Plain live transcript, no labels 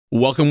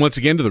Welcome once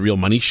again to the Real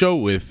Money Show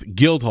with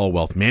Guildhall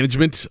Wealth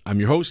Management. I'm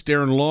your host,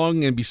 Darren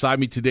Long, and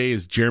beside me today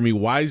is Jeremy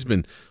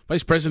Wiseman,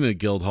 Vice President of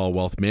Guildhall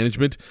Wealth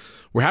Management.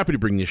 We're happy to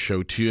bring this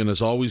show to you, and as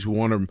always, we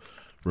want to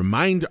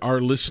remind our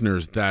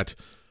listeners that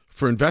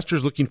for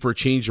investors looking for a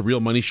change, the Real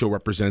Money Show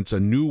represents a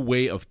new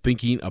way of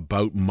thinking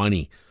about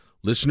money.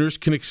 Listeners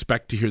can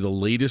expect to hear the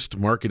latest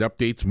market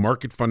updates,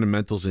 market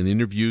fundamentals, and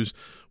interviews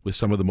with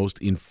some of the most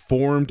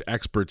informed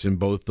experts in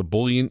both the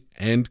bullion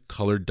and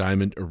colored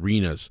diamond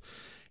arenas.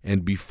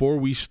 And before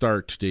we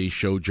start today's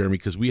show, Jeremy,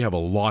 because we have a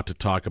lot to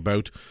talk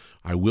about,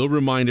 I will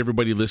remind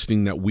everybody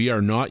listening that we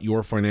are not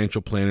your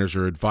financial planners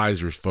or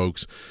advisors,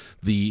 folks.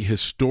 The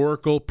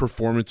historical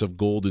performance of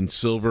gold and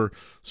silver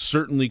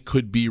certainly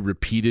could be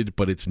repeated,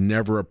 but it's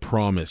never a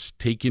promise.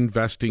 Take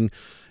investing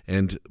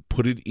and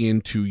put it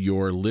into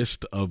your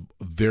list of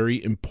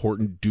very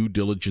important due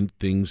diligent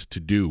things to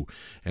do.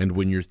 And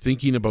when you're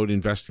thinking about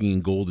investing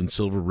in gold and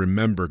silver,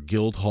 remember,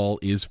 Guildhall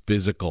is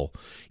physical.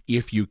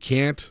 If you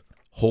can't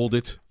hold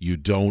it, you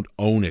don't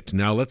own it.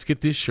 Now let's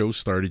get this show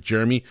started,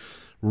 Jeremy.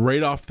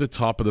 Right off the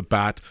top of the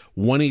bat,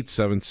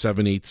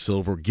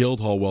 1-877-8-SILVER,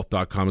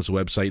 guildhallwealth.com is the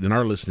website, and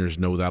our listeners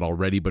know that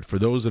already. But for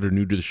those that are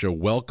new to the show,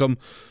 welcome.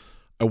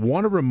 I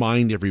want to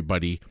remind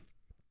everybody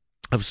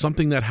of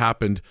something that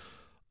happened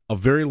a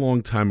very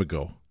long time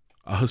ago,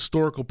 a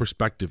historical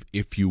perspective,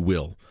 if you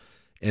will.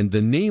 And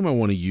the name I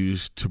want to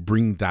use to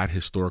bring that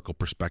historical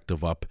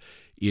perspective up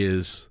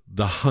is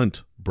the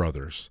Hunt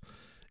brothers.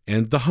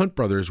 And the Hunt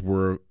brothers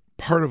were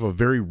part of a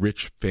very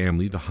rich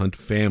family, the Hunt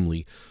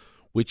family,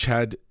 which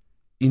had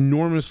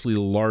enormously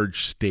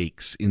large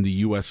stakes in the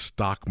U.S.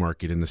 stock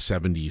market in the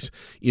 70s,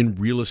 in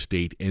real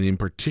estate, and in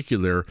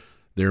particular,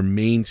 their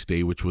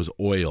mainstay, which was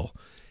oil.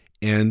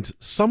 And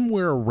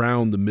somewhere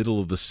around the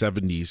middle of the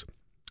 70s,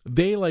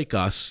 they, like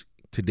us,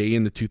 today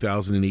in the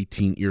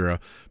 2018 era,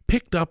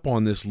 picked up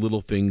on this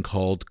little thing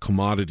called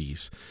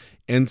commodities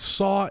and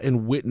saw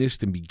and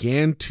witnessed and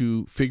began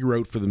to figure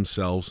out for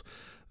themselves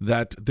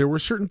that there were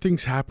certain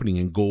things happening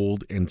in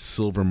gold and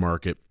silver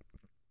market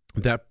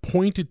that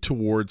pointed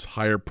towards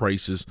higher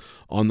prices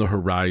on the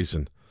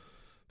horizon.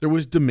 There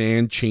was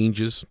demand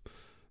changes.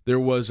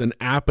 There was an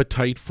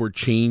appetite for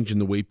change in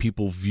the way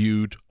people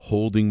viewed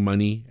holding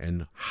money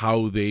and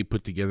how they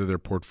put together their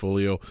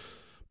portfolio.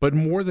 But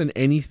more than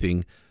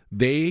anything,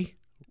 they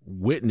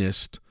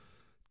witnessed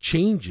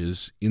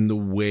changes in the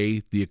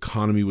way the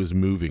economy was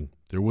moving.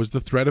 There was the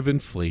threat of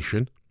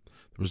inflation.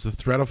 There was the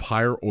threat of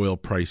higher oil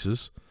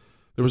prices.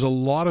 There was a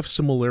lot of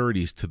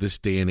similarities to this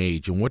day and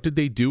age. And what did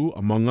they do,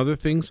 among other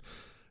things?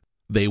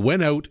 They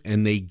went out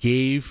and they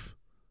gave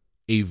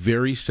a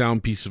very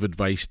sound piece of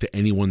advice to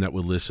anyone that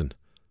would listen.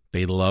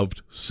 They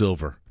loved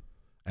silver.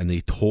 And they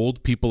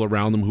told people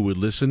around them who would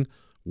listen,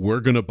 we're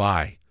going to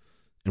buy.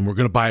 And we're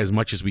going to buy as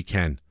much as we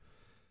can.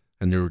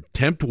 And their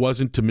attempt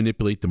wasn't to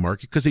manipulate the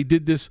market, because they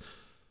did this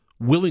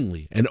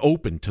willingly and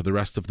open to the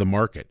rest of the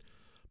market.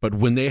 But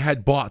when they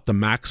had bought the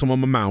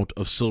maximum amount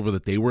of silver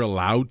that they were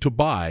allowed to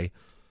buy,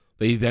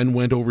 they then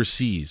went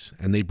overseas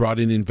and they brought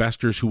in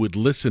investors who would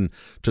listen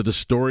to the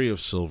story of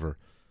silver,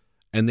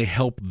 and they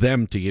helped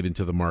them to get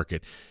into the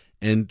market.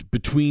 And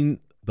between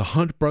the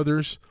Hunt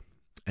brothers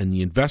and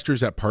the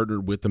investors that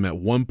partnered with them at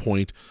one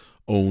point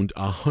owned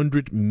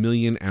 100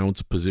 million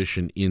ounce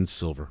position in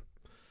silver.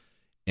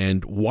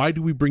 And why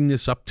do we bring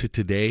this up to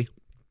today?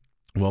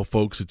 Well,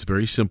 folks, it's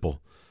very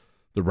simple.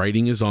 The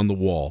writing is on the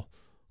wall.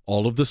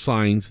 All of the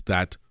signs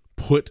that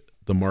put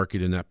the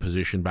market in that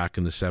position back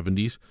in the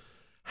 70s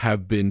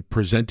have been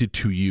presented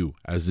to you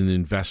as an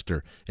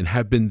investor and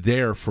have been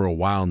there for a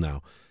while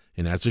now.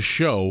 And as a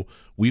show,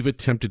 we've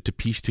attempted to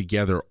piece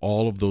together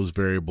all of those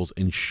variables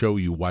and show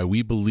you why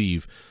we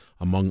believe,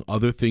 among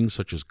other things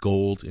such as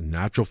gold and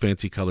natural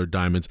fancy colored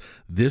diamonds,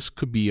 this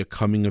could be a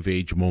coming of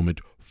age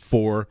moment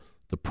for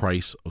the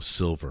price of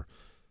silver.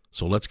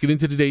 So let's get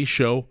into today's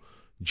show.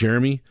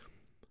 Jeremy,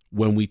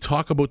 when we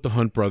talk about the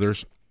Hunt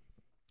brothers,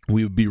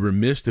 we would be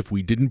remiss if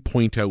we didn't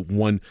point out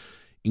one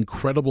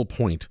incredible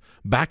point.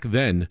 Back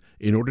then,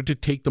 in order to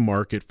take the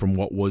market from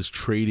what was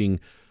trading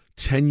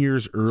 10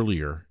 years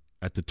earlier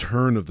at the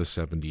turn of the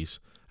 70s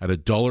at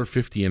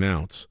 $1.50 an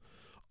ounce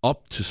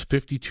up to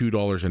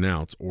 $52 an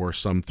ounce, or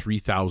some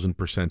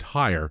 3,000%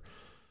 higher,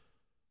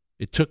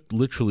 it took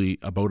literally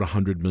about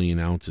 100 million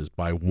ounces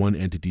by one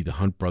entity, the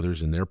Hunt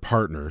brothers and their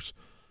partners.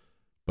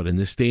 But in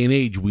this day and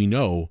age, we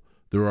know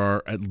there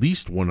are at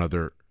least one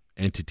other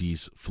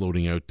entities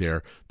floating out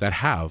there that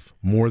have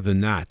more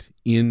than that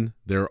in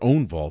their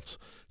own vaults.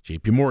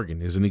 JP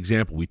Morgan is an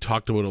example. We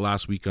talked about it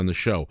last week on the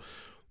show.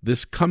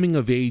 This coming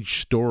of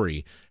age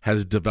story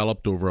has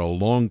developed over a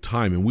long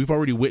time, and we've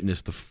already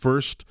witnessed the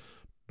first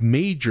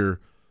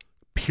major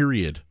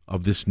period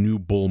of this new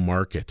bull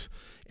market.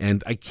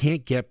 And I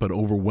can't get but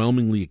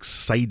overwhelmingly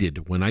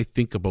excited when I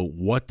think about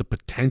what the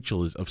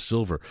potential is of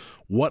silver,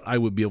 what I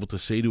would be able to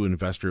say to an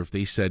investor if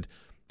they said,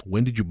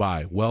 when did you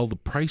buy? Well, the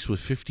price was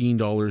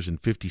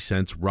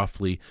 $15.50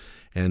 roughly,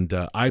 and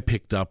I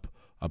picked up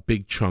a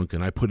big chunk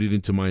and I put it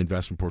into my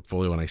investment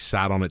portfolio and I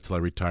sat on it till I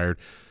retired,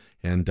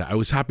 and I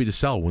was happy to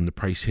sell when the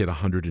price hit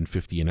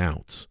 $150 an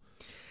ounce.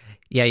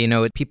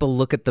 Yeah, people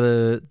look at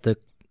the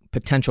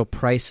potential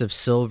price of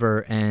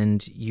silver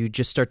and you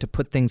just start to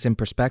put things in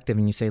perspective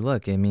and you say,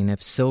 look, I mean,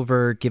 if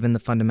silver, given the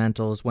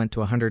fundamentals, went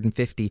to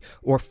 $150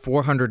 or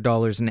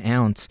 $400 an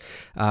ounce,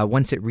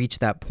 once it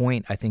reached that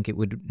point, I think it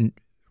would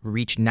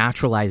reach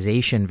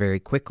naturalization very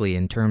quickly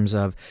in terms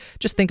of,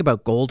 just think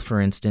about gold, for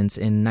instance.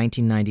 In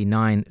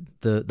 1999,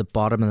 the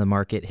bottom of the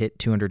market hit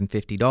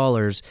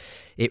 $250.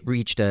 It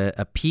reached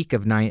a peak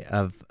of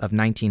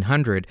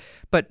 1900.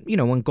 But,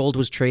 when gold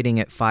was trading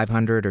at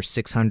 500 or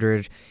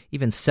 600,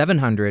 even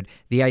 700,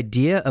 the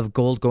idea of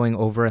gold going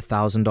over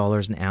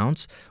 $1,000 an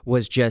ounce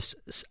was just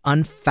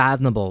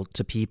unfathomable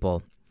to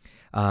people.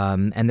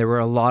 And there were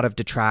a lot of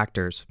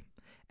detractors.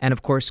 And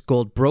of course,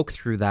 gold broke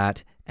through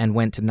that and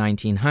went to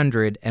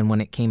 1900, and when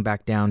it came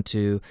back down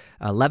to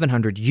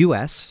 1100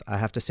 US, I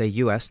have to say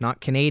US, not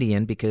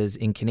Canadian, because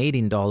in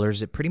Canadian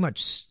dollars, it pretty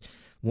much,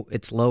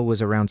 its low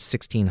was around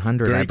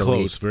 1600, I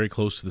believe. Very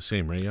close to the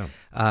same, right? Yeah.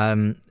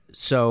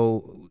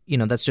 So,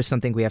 that's just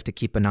something we have to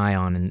keep an eye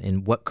on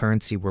in what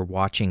currency we're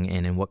watching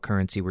in and what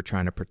currency we're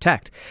trying to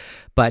protect.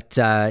 But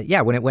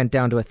when it went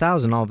down to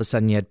 1,000, all of a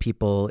sudden you had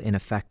people in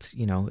effect,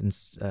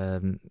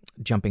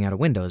 jumping out of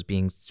windows,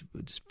 being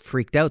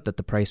freaked out that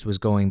the price was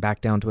going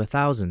back down to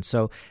 1,000.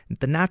 So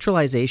the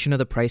naturalization of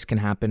the price can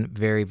happen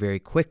very, very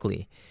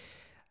quickly.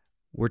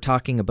 We're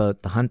talking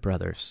about the Hunt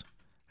brothers.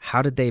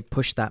 How did they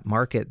push that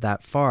market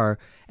that far?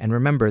 And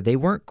remember, they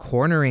weren't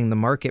cornering the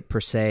market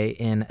per se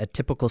in a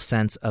typical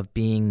sense of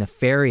being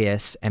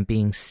nefarious and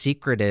being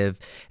secretive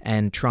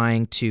and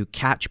trying to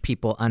catch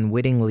people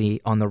unwittingly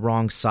on the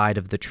wrong side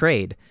of the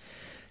trade.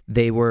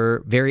 They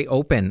were very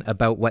open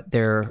about what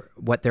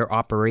their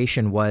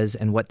operation was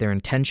and what their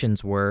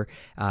intentions were,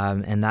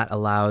 and that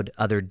allowed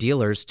other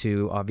dealers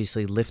to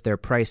obviously lift their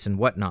price and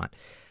whatnot.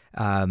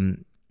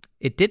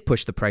 It did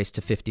push the price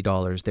to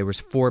 $50. There was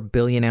 4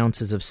 billion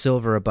ounces of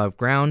silver above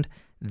ground.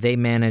 They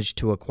managed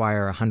to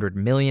acquire 100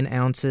 million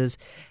ounces.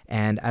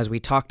 And as we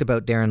talked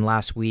about, Darren,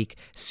 last week,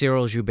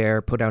 Cyril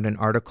Joubert put out an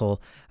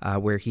article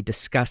where he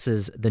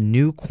discusses the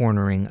new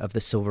cornering of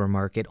the silver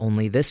market.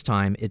 Only this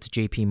time, it's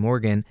JP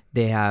Morgan.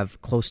 They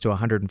have close to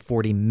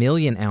 140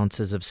 million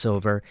ounces of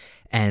silver,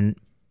 and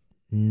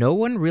no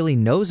one really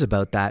knows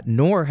about that,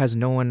 nor has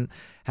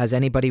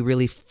anybody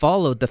really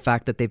followed the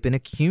fact that they've been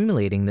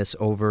accumulating this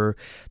over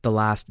the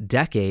last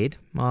decade,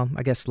 well,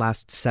 I guess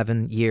last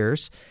 7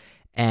 years,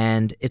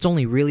 and it's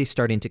only really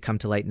starting to come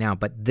to light now.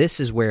 But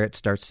this is where it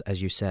starts,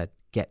 as you said,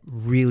 get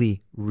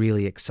really,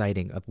 really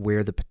exciting of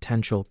where the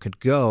potential could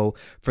go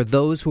for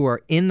those who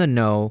are in the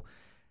know,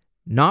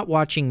 not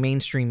watching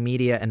mainstream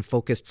media and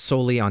focused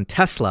solely on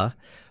Tesla,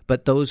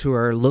 but those who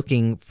are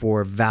looking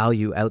for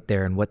value out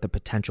there and what the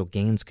potential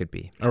gains could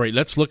be. All right,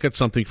 let's look at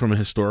something from a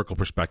historical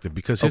perspective,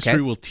 because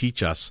history will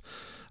teach us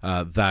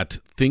that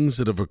things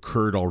that have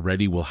occurred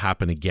already will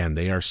happen again.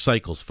 They are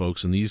cycles,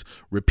 folks, and these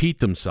repeat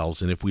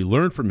themselves. And if we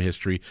learn from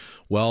history,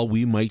 well,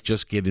 we might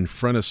just get in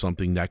front of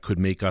something that could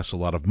make us a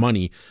lot of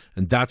money.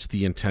 And that's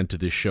the intent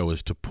of this show,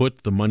 is to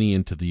put the money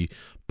into the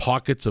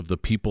pockets of the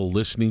people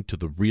listening to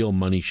the Real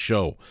Money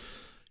Show.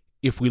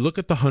 If we look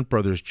at the Hunt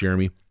brothers,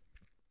 Jeremy,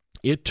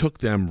 it took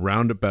them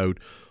round about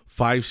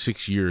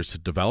 5-6 years to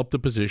develop the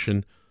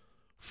position,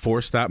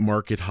 force that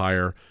market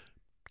higher,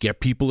 get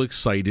people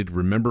excited.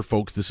 Remember,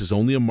 folks, this is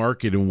only a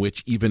market in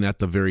which, even at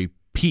the very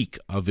peak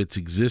of its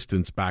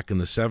existence back in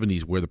the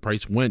 70s, where the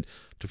price went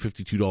to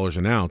 $52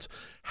 an ounce,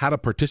 had a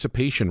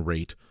participation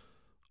rate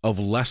of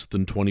less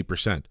than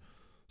 20%.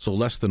 So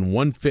less than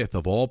 1/5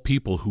 of all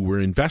people who were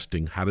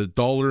investing, had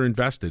 $1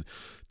 invested,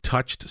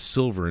 touched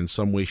silver in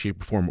some way,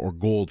 shape, or form, or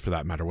gold for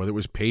that matter, whether it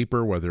was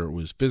paper, whether it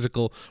was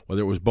physical,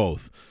 whether it was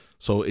both.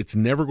 So it's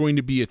never going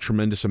to be a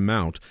tremendous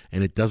amount,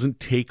 and it doesn't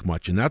take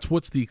much. And that's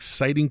what's the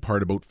exciting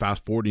part about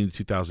fast forwarding to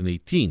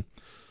 2018.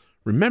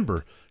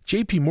 Remember,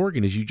 JP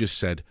Morgan, as you just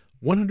said,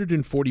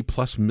 140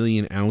 plus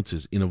million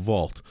ounces in a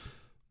vault.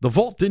 The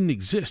vault didn't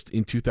exist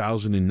in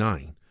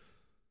 2009.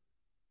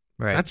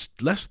 Right. That's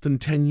less than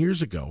 10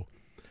 years ago.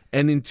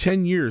 And in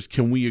 10 years,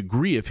 can we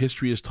agree, if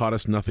history has taught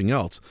us nothing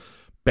else,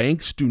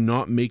 banks do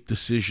not make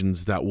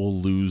decisions that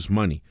will lose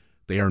money.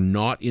 They are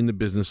not in the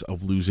business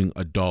of losing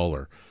a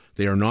dollar.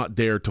 They are not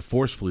there to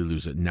forcefully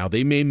lose it. Now,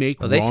 they may make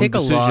wrong decisions. They take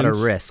a lot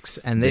of risks,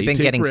 and they've been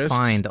getting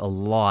fined a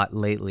lot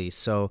lately.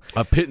 So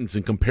a pittance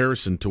in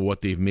comparison to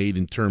what they've made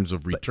in terms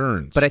of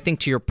returns. But I think,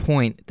 to your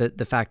point,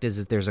 the fact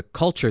is there's a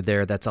culture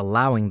there that's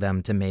allowing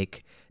them to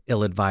make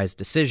ill-advised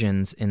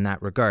decisions in that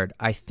regard.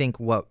 I think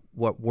what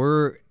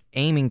we're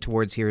aiming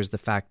towards here is the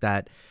fact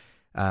that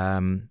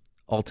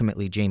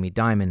ultimately Jamie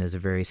Dimon is a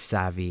very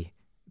savvy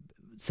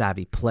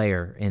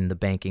player in the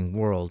banking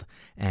world,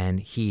 and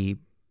he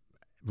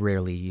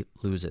rarely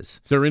loses.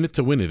 They're in it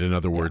to win it, in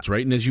other words,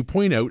 right? And as you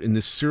point out in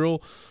this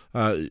Cyril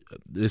Joubert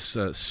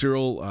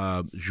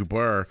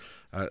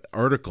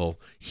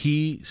article,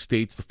 he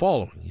states the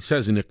following. He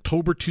says, in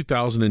October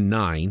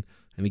 2009,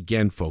 and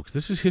again, folks,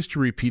 this is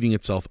history repeating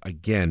itself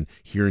again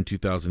here in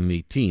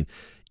 2018.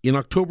 In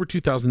October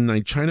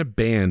 2009, China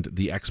banned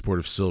the export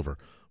of silver,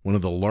 one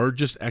of the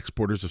largest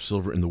exporters of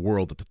silver in the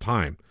world at the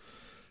time.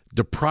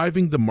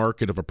 depriving the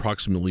market of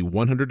approximately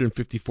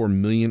 154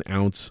 million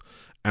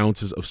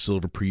ounces of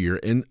silver per year,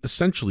 and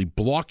essentially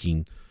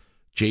blocking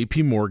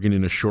JP Morgan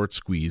in a short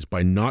squeeze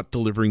by not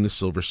delivering the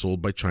silver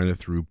sold by China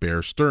through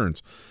Bear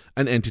Stearns,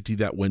 an entity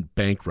that went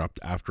bankrupt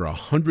after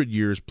 100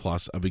 years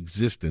plus of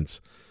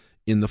existence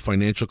in the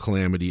financial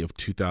calamity of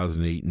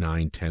 2008,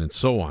 9, 10, and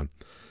so on.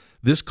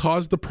 This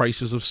caused the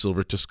prices of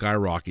silver to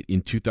skyrocket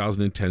in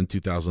 2010 and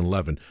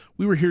 2011.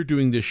 We were here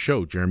doing this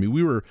show, Jeremy.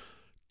 We were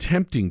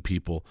tempting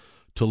people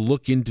to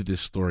look into this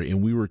story,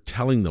 and we were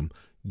telling them,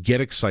 get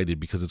excited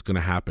because it's going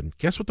to happen.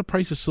 Guess what the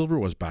price of silver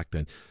was back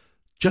then?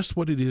 Just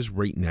what it is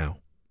right now.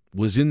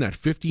 Was in that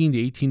 $15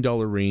 to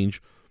 $18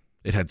 range.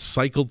 It had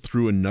cycled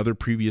through another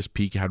previous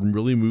peak, hadn't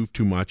really moved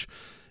too much.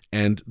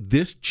 And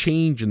this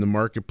change in the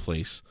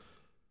marketplace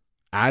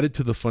added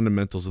to the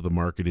fundamentals of the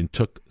market and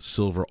took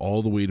silver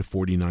all the way to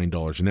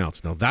 $49 an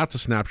ounce. Now, that's a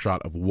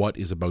snapshot of what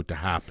is about to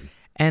happen.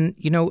 And,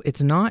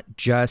 it's not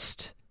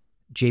just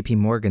JP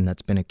Morgan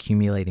that's been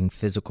accumulating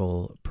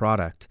physical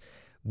product.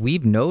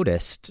 We've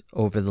noticed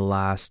over the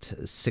last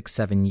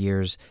 6-7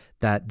 years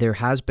that there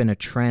has been a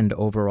trend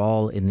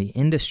overall in the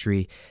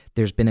industry.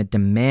 There's been a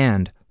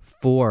demand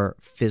for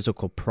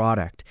physical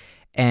product.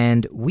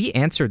 And we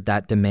answered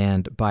that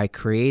demand by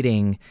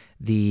creating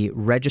the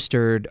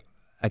registered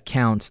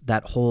accounts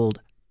that hold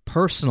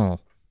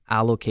personal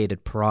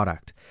allocated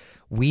product.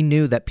 We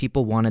knew that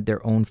people wanted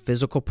their own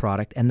physical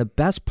product, and the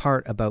best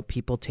part about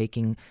people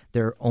taking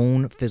their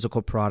own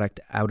physical product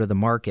out of the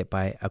market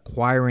by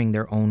acquiring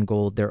their own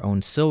gold, their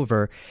own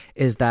silver,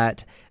 is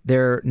that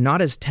they're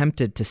not as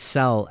tempted to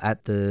sell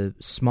at the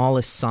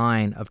smallest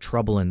sign of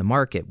trouble in the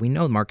market. We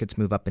know markets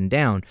move up and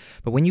down,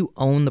 but when you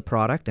own the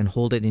product and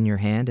hold it in your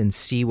hand and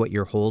see what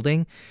you're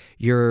holding,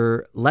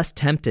 you're less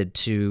tempted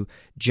to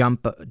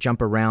jump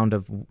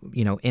around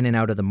in and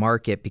out of the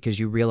market because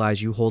you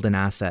realize you hold an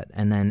asset,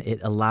 and then it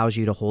allows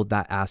you to hold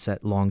that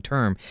asset long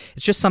term.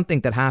 It's just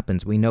something that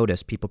happens. We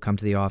notice people come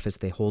to the office,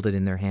 they hold it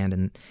in their hand,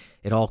 and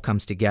it all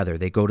comes together.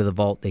 They go to the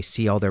vault, they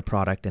see all their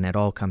product, and it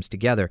all comes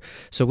together.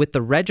 So with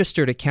the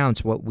registered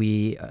accounts, what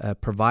we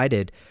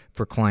provided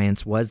for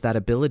clients was that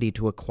ability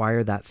to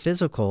acquire that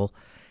physical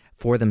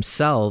for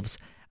themselves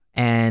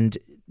and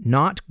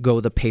not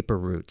go the paper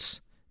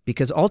routes.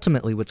 Because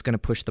ultimately what's going to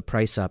push the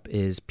price up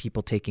is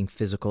people taking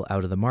physical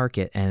out of the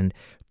market. And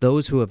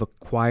those who have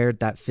acquired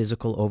that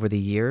physical over the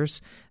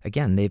years,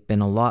 again, they've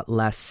been a lot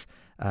less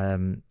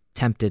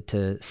tempted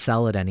to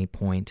sell at any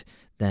point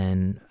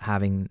than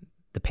having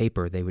the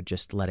paper. They would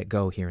just let it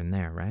go here and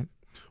there, right?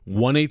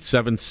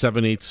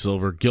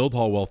 1-877-8-SILVER,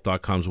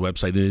 guildhallwealth.com's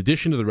website. In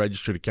addition to the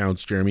registered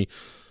accounts, Jeremy,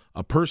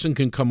 a person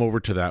can come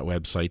over to that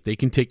website. They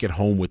can take it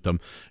home with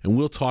them, and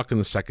we'll talk in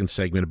the second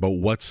segment about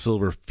what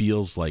silver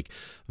feels like,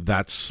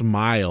 that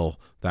smile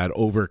that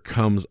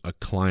overcomes a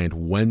client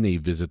when they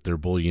visit their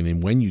bullion,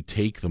 and when you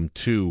take them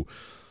to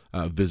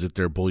visit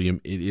their bullion.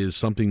 It is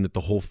something that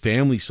the whole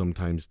family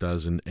sometimes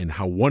does, and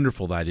how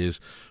wonderful that is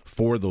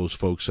for those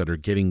folks that are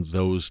getting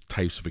those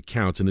types of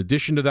accounts. In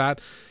addition to that,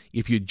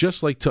 if you'd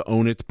just like to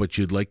own it, but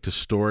you'd like to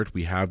store it,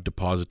 we have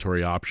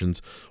depository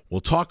options. We'll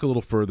talk a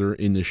little further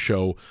in this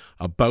show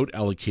about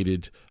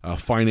allocated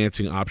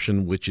financing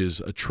option, which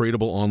is a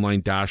tradable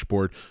online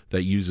dashboard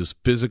that uses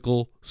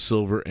physical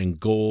silver and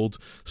gold,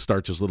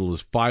 starts as little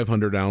as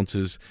 500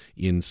 ounces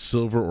in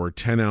silver or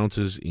 10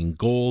 ounces in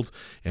gold,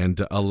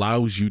 and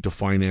allows you to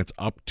finance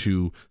up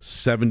to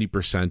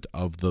 70%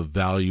 of the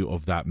value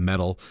of that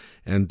metal.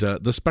 And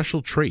the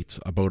special traits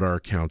about our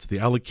accounts, the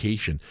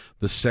allocation,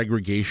 the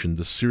segregation,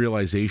 the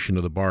serialization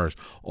of the bars,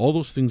 all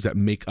those things that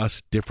make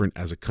us different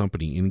as a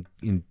company.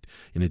 In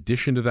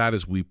addition to that,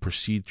 as we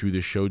proceed through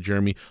this show,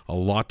 Jeremy, a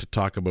lot to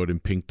talk about in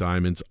Pink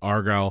Diamonds.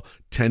 Argyle,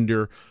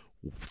 tender,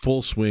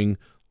 full swing,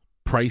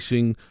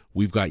 pricing.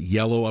 We've got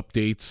yellow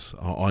updates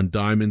on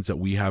diamonds that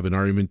we have in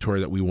our inventory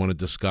that we want to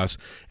discuss,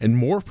 and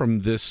more from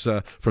this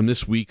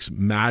week's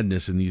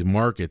madness in these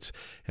markets,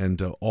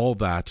 and all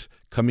that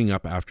coming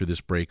up after this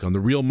break on The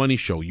Real Money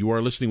Show. You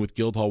are listening with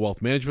Guildhall Wealth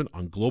Management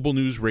on Global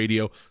News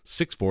Radio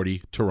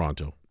 640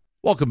 Toronto.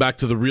 Welcome back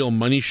to The Real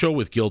Money Show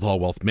with Guildhall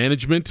Wealth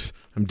Management.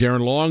 I'm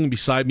Darren Long, and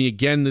beside me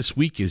again this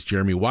week is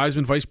Jeremy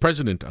Wiseman, Vice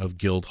President of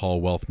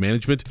Guildhall Wealth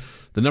Management.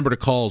 The number to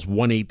call is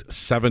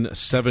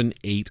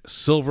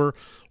 1-877-8-SILVER,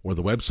 or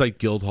the website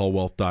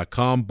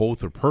guildhallwealth.com.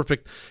 Both are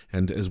perfect.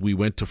 And as we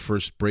went to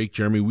first break,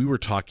 Jeremy, we were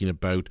talking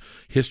about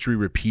history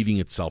repeating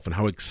itself and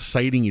how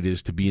exciting it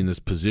is to be in this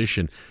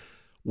position.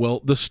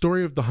 Well, the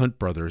story of the Hunt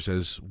brothers,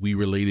 as we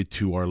related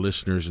to our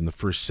listeners in the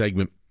first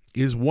segment,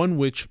 is one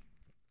which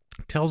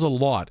tells a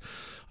lot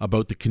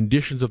about the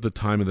conditions of the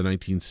time of the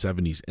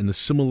 1970s and the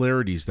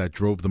similarities that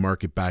drove the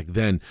market back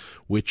then,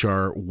 which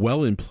are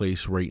well in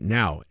place right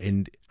now,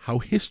 and how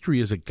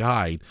history is a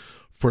guide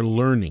for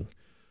learning.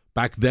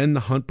 Back then,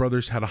 the Hunt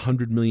brothers had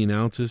 100 million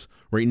ounces.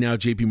 Right now,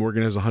 JP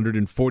Morgan has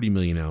 140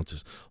 million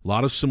ounces. A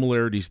lot of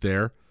similarities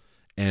there,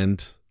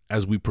 and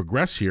as we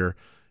progress here,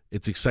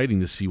 it's exciting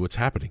to see what's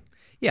happening.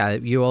 Yeah,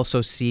 you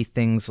also see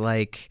things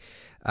like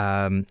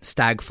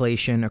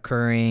stagflation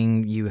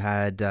occurring. You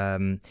had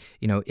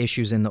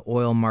issues in the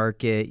oil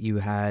market. You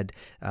had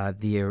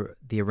the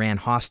Iran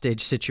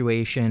hostage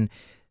situation.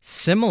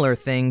 Similar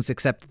things,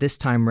 except this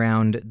time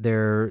round,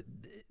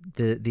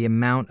 the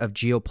amount of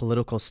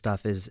geopolitical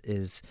stuff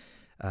is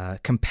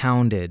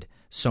compounded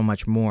so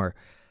much more.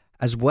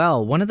 As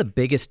well, one of the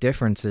biggest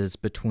differences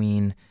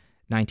between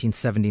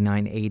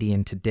 1979, 80,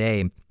 and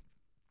today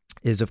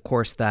is, of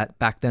course, that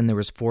back then there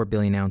was 4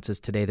 billion ounces.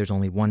 Today there's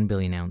only 1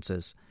 billion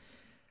ounces.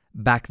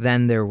 Back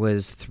then there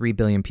was 3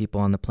 billion people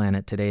on the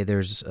planet. Today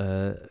there's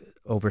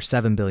over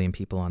 7 billion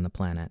people on the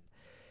planet.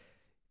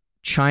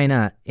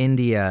 China,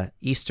 India,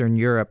 Eastern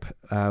Europe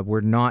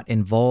were not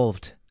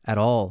involved at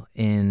all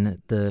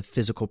in the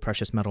physical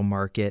precious metal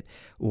market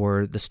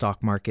or the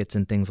stock markets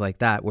and things like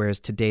that, whereas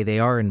today they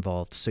are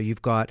involved. So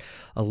you've got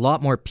a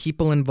lot more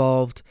people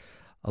involved,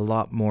 a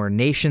lot more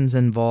nations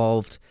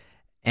involved,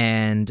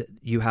 and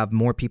you have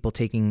more people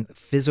taking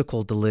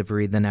physical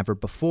delivery than ever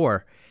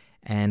before.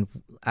 And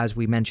as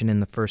we mentioned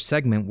in the first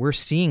segment, we're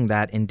seeing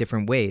that in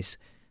different ways.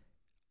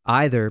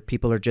 Either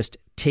people are just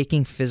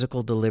taking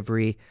physical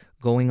delivery,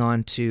 going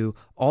on to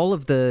all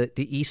of the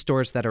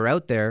e-stores that are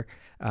out there.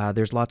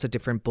 There's lots of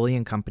different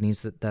bullion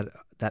companies that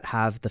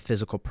have the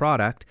physical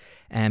product,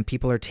 and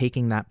people are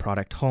taking that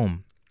product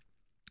home.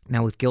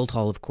 Now with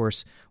Guildhall, of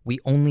course, we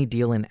only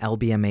deal in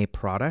LBMA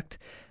product.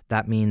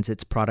 That means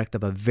it's product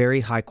of a very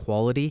high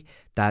quality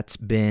that's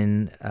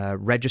been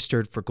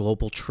registered for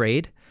global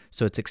trade.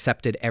 So it's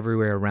accepted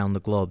everywhere around the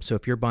globe. So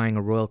if you're buying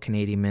a Royal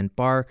Canadian Mint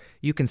bar,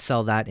 you can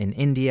sell that in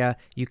India,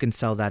 you can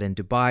sell that in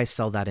Dubai,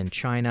 sell that in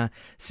China.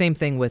 Same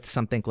thing with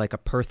something like a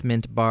Perth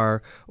Mint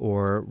bar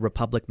or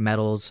Republic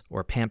Metals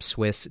or Pamp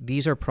Swiss.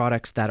 These are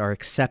products that are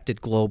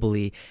accepted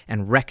globally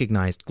and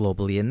recognized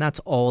globally. And that's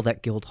all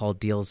that Guildhall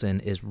deals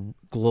in, is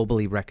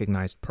globally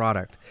recognized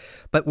product.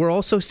 But we're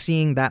also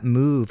seeing that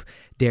move,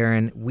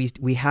 Darren.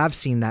 We have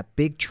seen that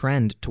big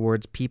trend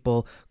towards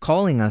people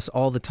calling us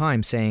all the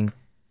time saying,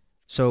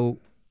 so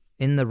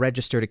in the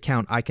registered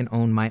account, I can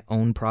own my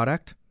own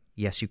product?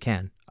 Yes, you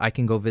can. I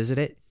can go visit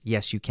it?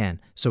 Yes, you can.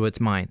 So it's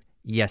mine?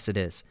 Yes, it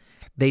is.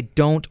 They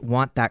don't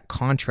want that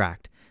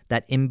contract,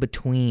 that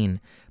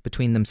in-between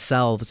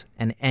themselves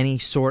and any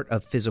sort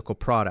of physical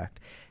product.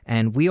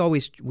 And we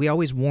always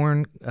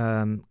warn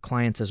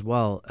clients as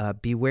well,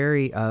 be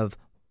wary of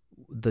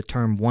the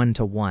term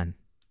one-to-one.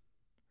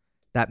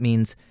 That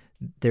means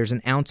there's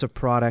an ounce of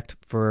product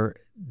for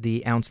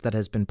the ounce that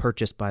has been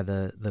purchased by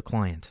the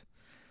client.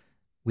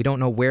 We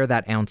don't know where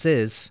that ounce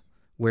is,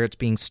 where it's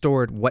being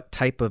stored, what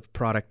type of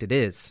product it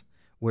is.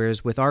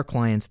 Whereas with our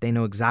clients, they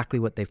know exactly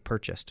what they've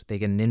purchased. They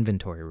get an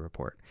inventory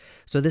report.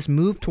 So this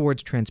move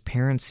towards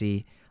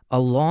transparency,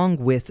 along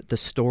with the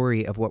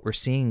story of what we're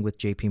seeing with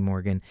JP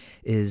Morgan,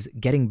 is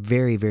getting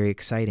very, very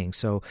exciting.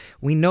 So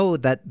we know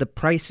that the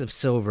price of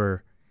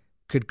silver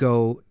could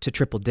go to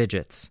triple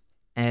digits,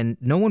 and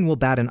no one will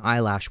bat an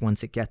eyelash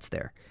once it gets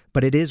there.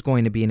 But it is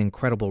going to be an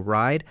incredible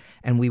ride,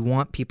 and we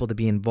want people to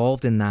be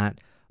involved in that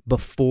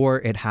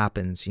before it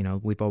happens. You know,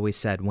 we've always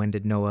said, when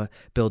did Noah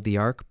build the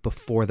ark?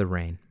 Before the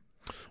rain.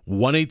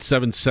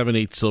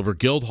 1-877-8-SILVER.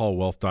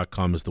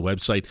 Guildhallwealth.com is the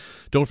website.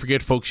 Don't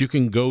forget, folks, you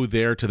can go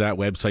there to that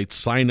website,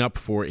 sign up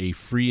for a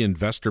free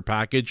investor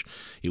package.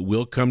 It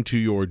will come to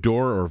your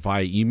door or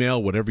via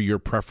email, whatever your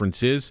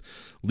preference is.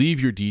 Leave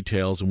your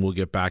details and we'll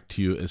get back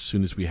to you as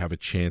soon as we have a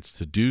chance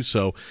to do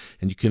so.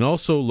 And you can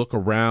also look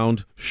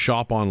around,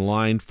 shop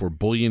online for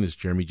bullion, as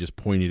Jeremy just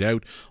pointed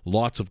out.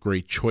 Lots of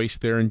great choice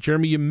there. And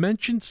Jeremy, you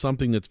mentioned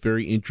something that's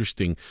very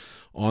interesting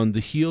on the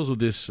heels of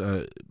this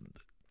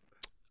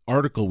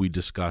article we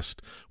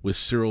discussed with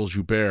Cyril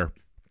Joubert.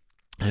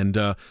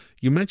 And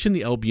you mentioned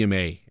the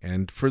LBMA.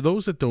 And for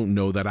those that don't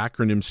know, that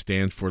acronym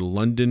stands for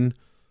London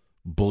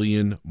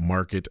Bullion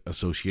Market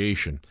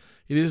Association.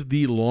 It is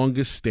the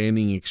longest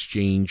standing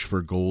exchange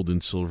for gold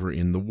and silver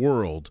in the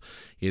world.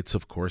 It's,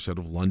 of course, out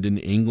of London,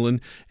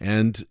 England,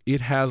 and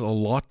it has a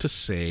lot to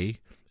say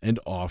and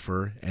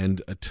offer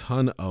and a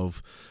ton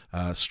of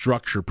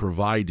structure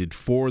provided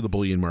for the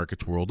bullion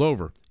markets world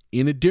over.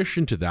 In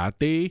addition to that,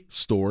 they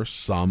store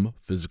some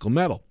physical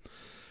metal.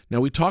 Now,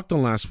 we talked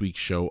on last week's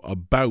show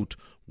about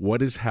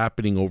what is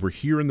happening over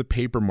here in the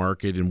paper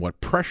market and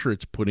what pressure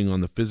it's putting on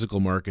the physical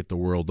market the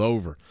world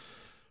over.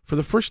 For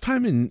the first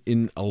time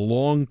in a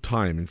long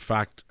time, in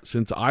fact,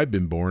 since I've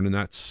been born, and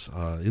that's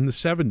in the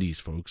 70s,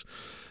 folks,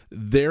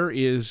 there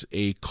is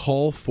a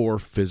call for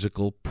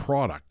physical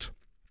product.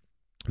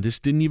 This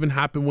didn't even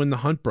happen when the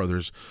Hunt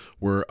brothers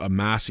were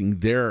amassing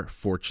their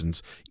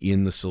fortunes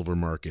in the silver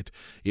market.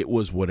 It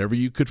was whatever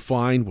you could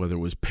find, whether it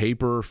was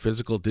paper or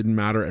physical, it didn't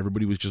matter.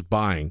 Everybody was just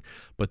buying.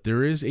 But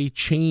there is a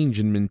change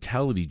in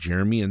mentality,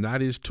 Jeremy, and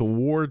that is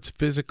towards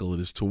physical. It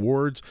is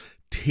towards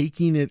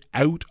taking it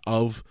out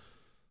of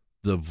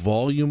the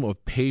volume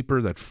of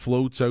paper that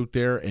floats out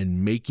there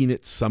and making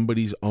it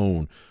somebody's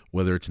own,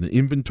 whether it's an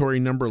inventory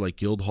number like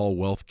Guildhall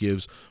Wealth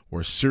gives, or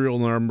a serial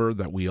number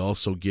that we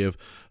also give,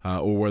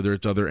 or whether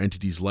it's other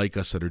entities like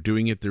us that are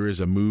doing it. There is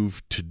a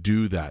move to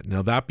do that.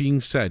 Now, that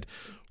being said,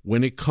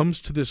 when it comes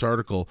to this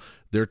article,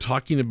 they're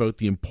talking about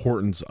the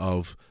importance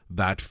of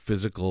that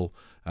physical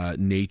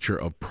nature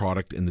of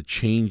product and the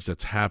change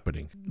that's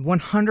happening.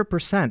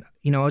 100%.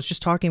 I was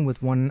just talking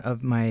with one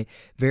of my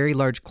very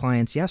large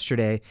clients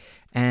yesterday,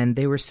 and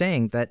they were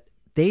saying that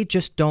they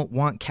just don't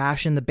want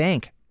cash in the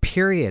bank,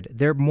 period.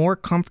 They're more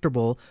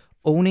comfortable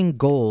owning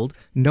gold,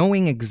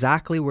 knowing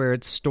exactly where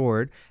it's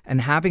stored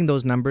and having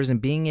those numbers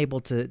and being able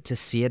to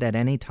see it at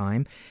any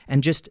time,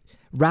 and just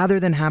rather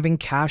than having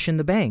cash in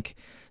the bank.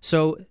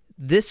 So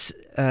this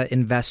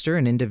investor,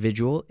 an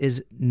individual,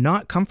 is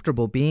not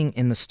comfortable being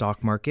in the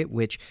stock market,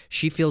 which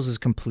she feels is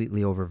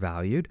completely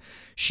overvalued.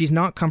 She's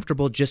not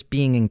comfortable just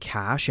being in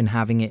cash and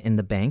having it in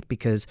the bank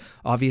because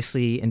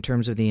obviously in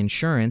terms of the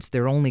insurance,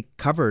 they're only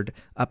covered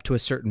up to a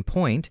certain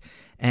point.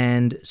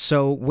 And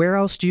so where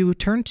else do you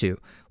turn to?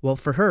 Well,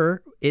 for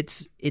her,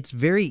 it's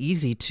very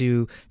easy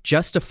to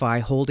justify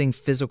holding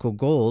physical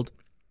gold.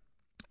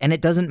 And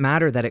it doesn't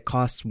matter that it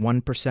costs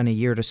 1% a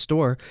year to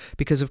store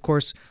because, of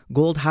course,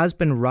 gold has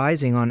been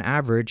rising on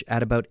average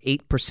at about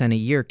 8% a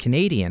year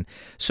Canadian.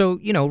 So,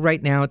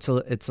 right now it's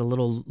a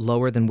little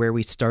lower than where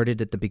we started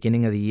at the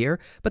beginning of the year,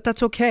 but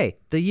that's okay.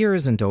 The year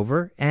isn't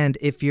over. And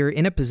if you're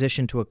in a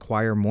position to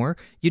acquire more,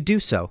 you do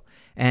so.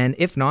 And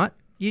if not,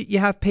 you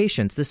have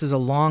patience. This is a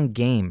long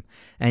game,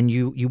 and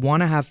you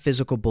want to have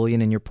physical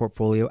bullion in your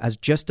portfolio as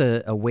just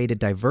a way to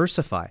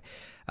diversify.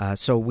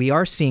 So we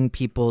are seeing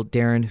people,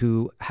 Darren,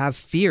 who have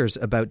fears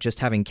about just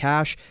having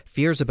cash,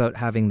 fears about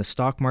having the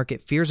stock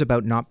market, fears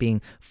about not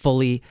being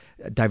fully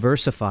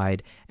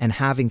diversified, and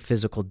having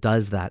physical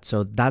does that.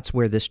 So that's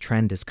where this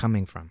trend is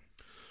coming from.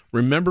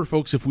 Remember,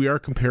 folks, if we are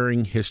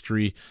comparing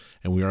history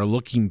and we are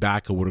looking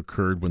back at what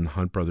occurred when the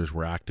Hunt brothers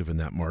were active in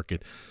that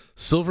market,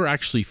 silver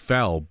actually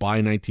fell by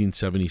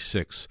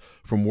 1976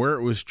 from where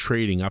it was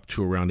trading up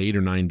to around $8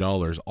 or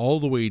 $9 all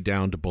the way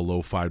down to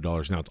below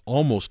 $5 an ounce,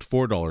 almost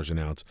 $4 an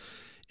ounce.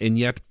 And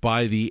yet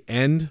by the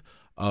end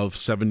of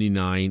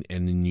 79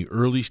 and in the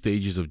early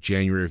stages of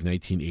January of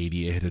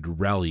 1980, it had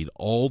rallied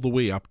all the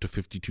way up to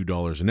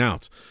 $52 an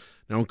ounce.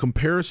 Now, in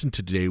comparison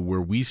to today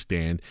where we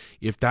stand,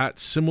 if that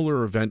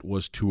similar event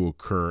was to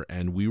occur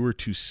and we were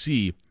to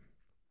see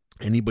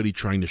anybody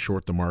trying to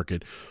short the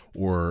market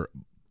or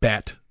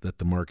bet that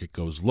the market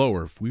goes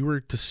lower, if we were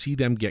to see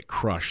them get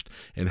crushed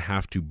and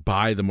have to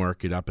buy the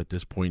market up at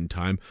this point in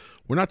time,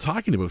 we're not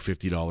talking about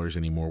 $50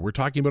 anymore. We're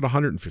talking about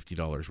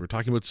 $150. We're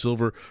talking about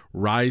silver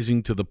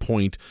rising to the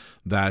point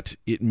that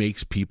it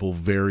makes people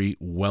very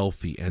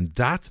wealthy. And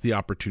that's the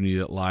opportunity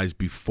that lies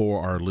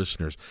before our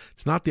listeners.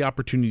 It's not the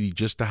opportunity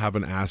just to have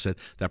an asset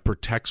that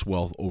protects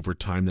wealth over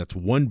time. That's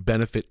one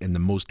benefit and the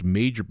most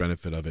major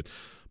benefit of it.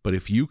 But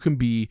if you can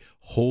be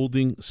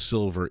holding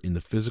silver in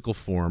the physical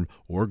form,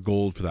 or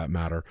gold for that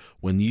matter,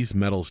 when these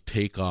metals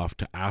take off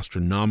to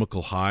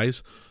astronomical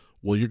highs,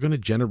 well, you're going to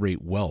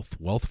generate wealth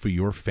for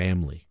your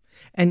family.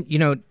 And,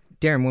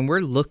 Darren, when we're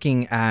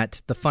looking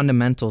at the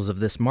fundamentals of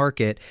this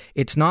market,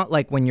 it's not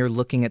like when you're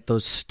looking at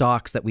those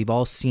stocks that we've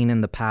all seen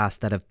in the past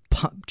that have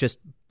just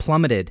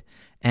plummeted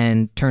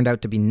and turned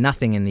out to be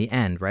nothing in the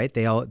end, right?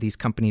 These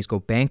companies go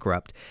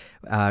bankrupt.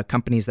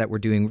 Companies that were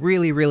doing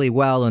really, really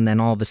well, and then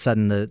all of a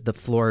sudden the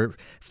floor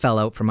fell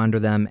out from under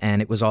them and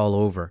it was all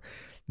over.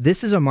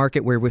 This is a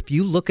market where if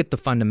you look at the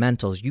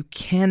fundamentals, you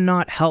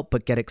cannot help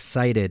but get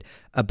excited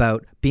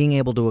about being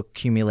able to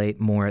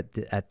accumulate more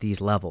at these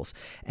levels.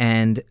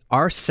 And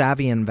our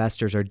savvy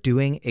investors are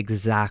doing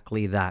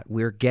exactly that.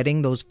 We're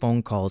getting those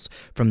phone calls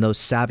from those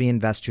savvy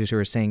investors who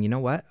are saying, you know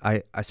what,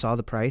 I saw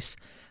the price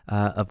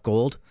of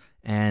gold,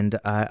 and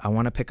I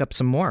want to pick up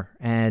some more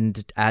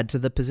and add to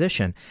the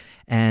position.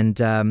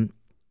 And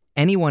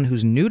anyone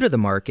who's new to the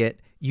market,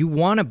 you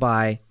want to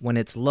buy when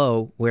it's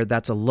low, where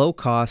that's a low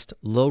cost,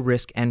 low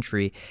risk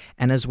entry.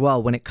 And as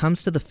well, when it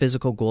comes to the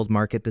physical gold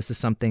market, this is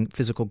something,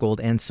 physical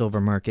gold and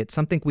silver market,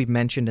 something we've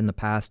mentioned in the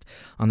past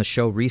on the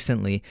show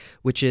recently,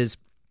 which is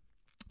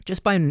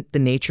just by the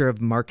nature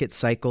of market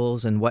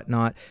cycles and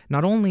whatnot,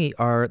 not only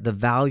are the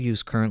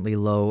values currently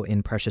low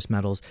in precious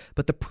metals,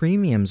 but the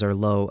premiums are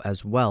low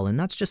as well. And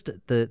that's just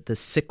the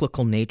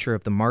cyclical nature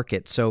of the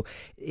market. So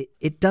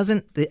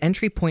the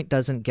entry point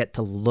doesn't get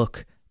to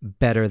look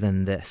better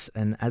than this.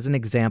 And as an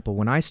example,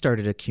 when I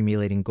started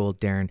accumulating gold,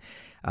 Darren,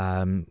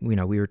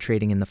 we were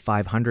trading in the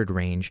 500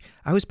 range.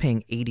 I was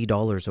paying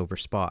 $80 over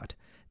spot.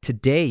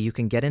 Today, you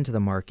can get into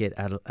the market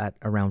at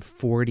around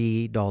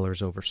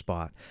 $40 over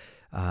spot.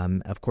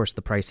 Of course,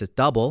 the price is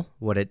double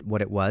what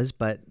it was,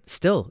 but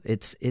still,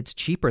 it's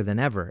cheaper than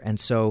ever. And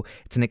so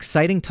it's an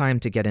exciting time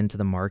to get into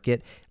the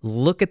market.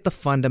 Look at the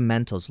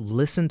fundamentals.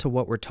 Listen to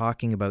what we're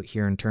talking about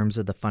here in terms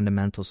of the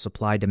fundamentals,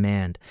 supply,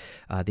 demand,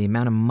 the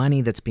amount of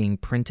money that's being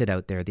printed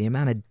out there, the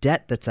amount of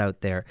debt that's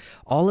out there,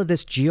 all of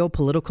this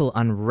geopolitical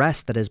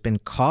unrest that has been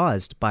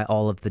caused by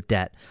all of the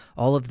debt,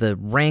 all of the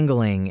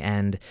wrangling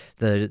and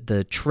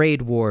the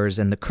trade wars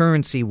and the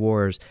currency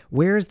wars.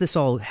 Where is this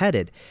all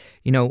headed?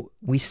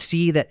 We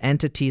see that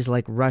entities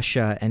like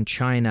Russia and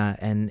China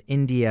and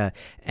India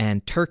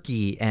and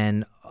Turkey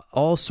and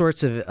all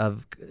sorts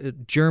of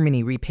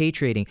Germany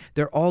repatriating.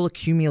 They're all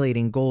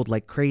accumulating gold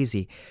like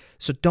crazy.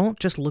 So don't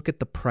just look at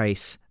the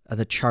price of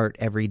the chart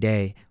every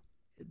day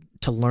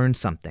to learn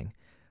something.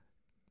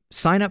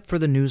 Sign up for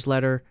the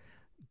newsletter,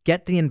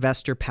 get the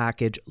investor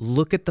package,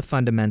 look at the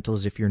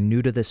fundamentals if you're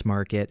new to this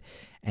market,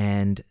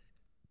 and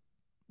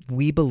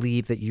we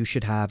believe that you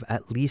should have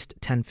at least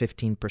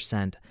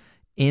 10-15%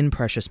 in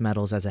precious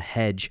metals as a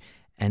hedge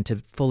and to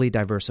fully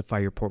diversify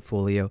your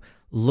portfolio.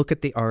 Look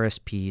at the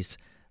RSPs,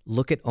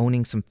 look at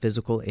owning some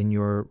physical in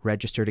your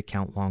registered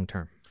account long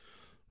term.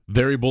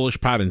 Very bullish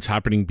patterns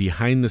happening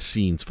behind the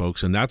scenes,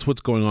 folks, and that's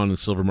what's going on in the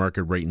silver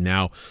market right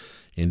now.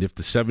 And if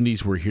the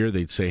 70s were here,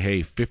 they'd say,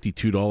 hey,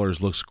 $52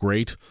 looks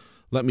great.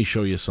 Let me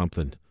show you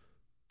something.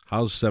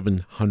 How's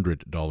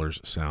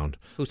 $700 sound?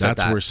 Who said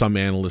That's that? where some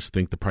analysts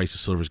think the price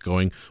of silver is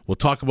going. We'll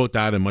talk about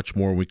that and much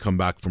more when we come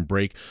back from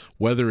break.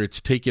 Whether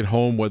it's take it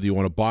home, whether you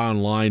want to buy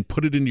online,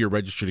 put it into your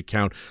registered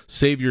account,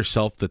 save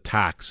yourself the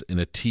tax in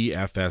a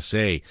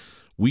TFSA.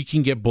 We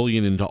can get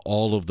bullion into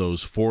all of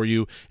those for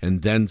you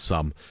and then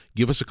some.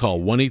 Give us a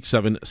call,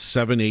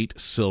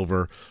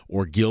 1-877-78-SILVER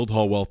or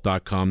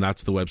guildhallwealth.com.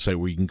 That's the website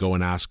where you can go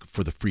and ask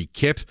for the free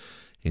kit,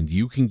 and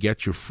you can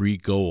get your free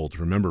gold.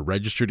 Remember,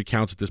 registered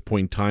accounts at this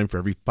point in time, for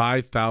every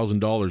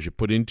 $5,000 you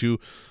put into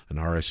an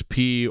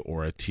RSP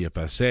or a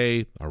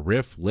TFSA, a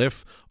RIF,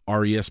 LIF,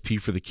 RESP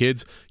for the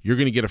kids, you're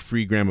going to get a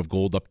free gram of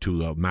gold up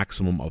to a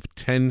maximum of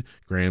 10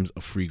 grams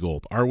of free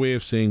gold. Our way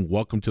of saying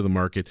welcome to the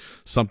market,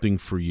 something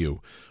for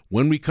you.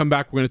 When we come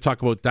back, we're going to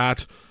talk about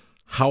that.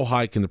 How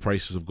high can the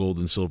prices of gold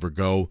and silver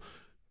go?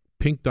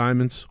 Pink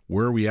diamonds,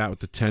 where are we at with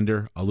the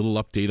tender? A little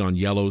update on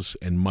yellows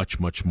and much,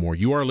 much more.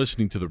 You are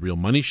listening to The Real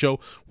Money Show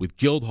with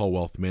Guildhall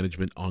Wealth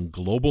Management on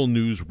Global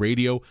News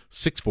Radio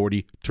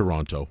 640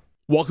 Toronto.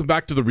 Welcome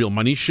back to The Real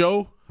Money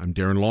Show. I'm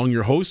Darren Long,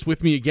 your host.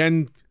 With me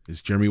again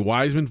is Jeremy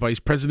Wiseman, Vice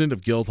President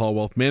of Guildhall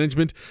Wealth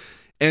Management.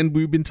 And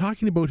we've been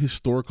talking about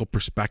historical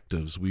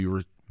perspectives. We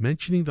were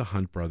mentioning the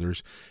Hunt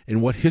brothers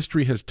and what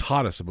history has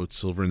taught us about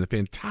silver and the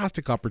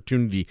fantastic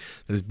opportunity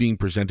that is being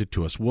presented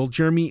to us. Well,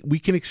 Jeremy, we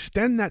can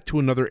extend that to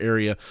another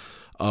area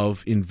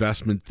of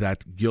investment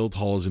that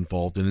Guildhall is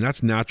involved in, and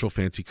that's natural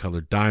fancy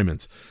colored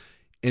diamonds.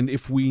 And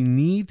if we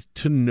need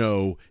to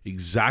know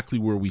exactly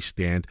where we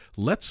stand,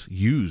 let's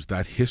use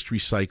that history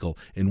cycle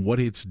and what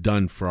it's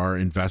done for our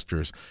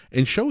investors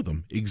and show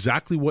them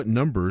exactly what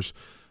numbers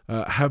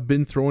have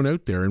been thrown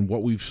out there and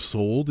what we've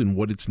sold and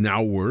what it's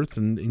now worth.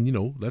 And you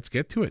know, let's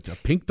get to it. A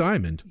pink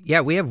diamond. Yeah,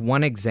 we have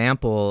one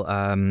example,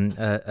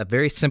 a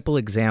very simple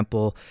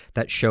example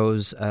that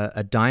shows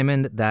a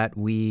diamond that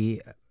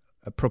we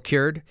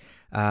procured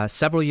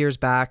several years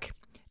back.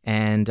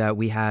 And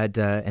we had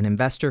an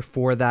investor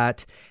for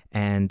that.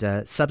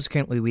 And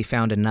subsequently, we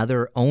found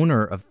another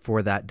owner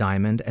for that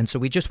diamond. And so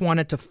we just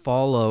wanted to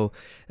follow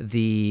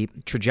the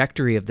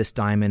trajectory of this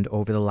diamond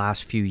over the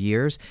last few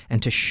years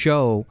and to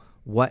show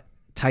what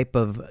type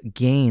of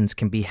gains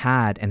can be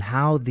had and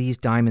how these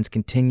diamonds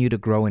continue to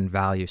grow in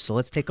value. So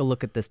let's take a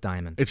look at this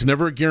diamond. It's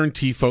never a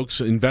guarantee,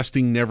 folks.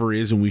 Investing never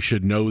is, and we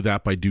should know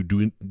that by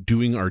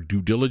doing our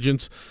due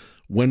diligence.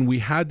 When we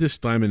had this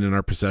diamond in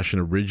our possession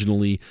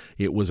originally,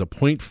 it was a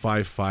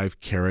 0.55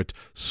 carat,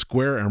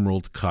 square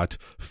emerald cut,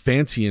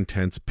 fancy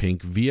intense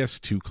pink,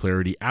 VS2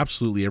 clarity.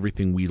 Absolutely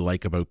everything we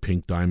like about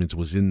pink diamonds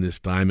was in this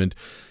diamond,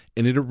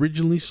 and it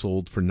originally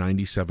sold for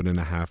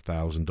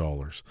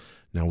 $97,500.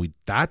 Now,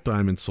 that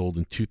diamond sold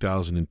in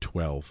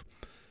 2012.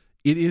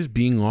 It is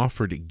being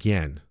offered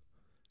again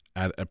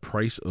at a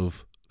price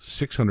of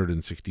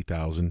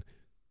 $660,000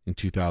 in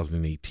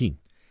 2018,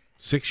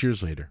 6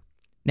 years later.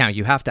 Now,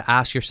 you have to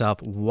ask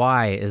yourself,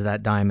 why is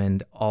that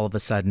diamond all of a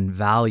sudden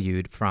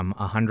valued from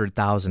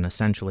 $100,000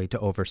 essentially to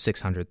over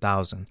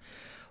 $600,000?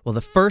 Well,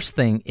 the first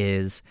thing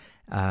is,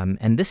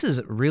 and this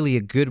is really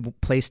a good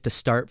place to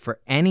start for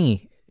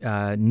any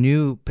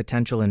new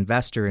potential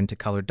investor into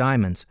colored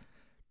diamonds,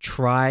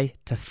 try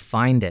to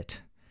find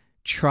it.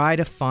 Try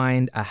to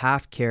find a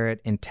half carat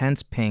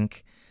intense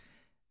pink,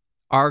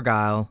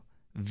 Argyle,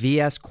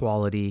 VS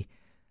quality.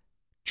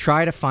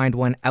 Try to find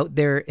one out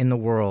there in the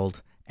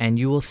world, and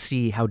you will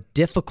see how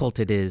difficult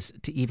it is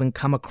to even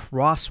come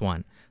across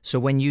one. So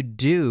when you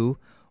do,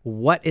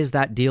 what is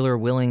that dealer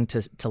willing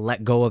to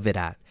let go of it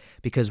at?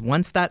 Because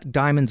once that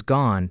diamond's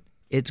gone,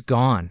 it's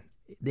gone.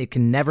 It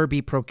can never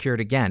be procured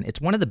again. It's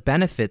one of the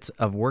benefits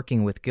of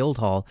working with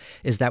Guildhall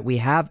is that we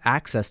have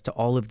access to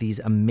all of these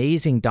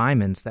amazing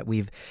diamonds that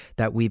we've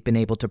been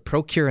able to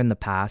procure in the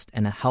past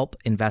and help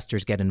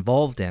investors get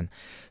involved in.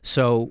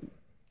 So,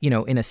 you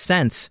know, in a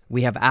sense,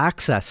 we have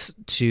access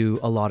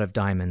to a lot of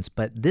diamonds,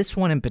 but this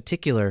one in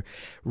particular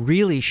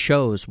really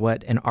shows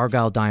what an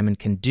Argyle diamond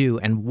can do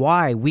and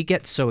why we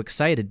get so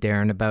excited,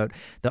 Darren, about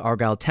the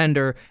Argyle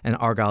tender and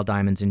Argyle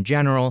diamonds in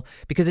general,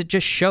 because it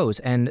just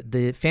shows. And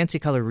the Fancy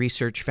Color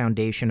Research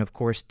Foundation, of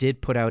course, did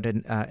put out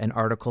an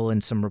article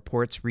and some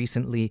reports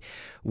recently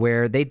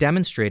where they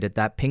demonstrated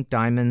that pink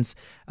diamonds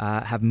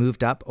have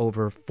moved up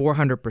over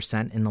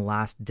 400% in the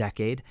last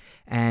decade.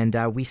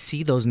 And we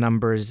see those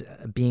numbers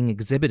being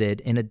exhibited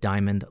in a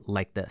diamond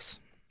like this.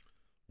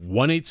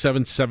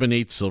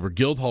 1-877-8-SILVER,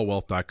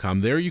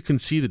 guildhallwealth.com. There you can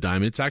see the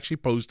diamond. It's actually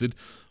posted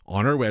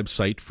on our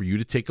website for you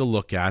to take a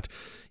look at.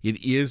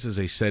 It is, as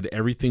I said,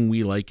 everything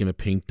we like in a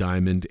pink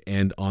diamond.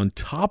 And on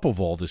top of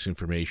all this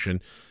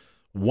information,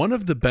 one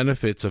of the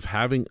benefits of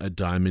having a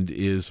diamond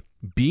is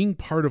being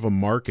part of a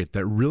market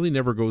that really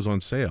never goes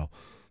on sale.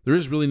 There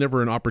is really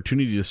never an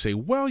opportunity to say,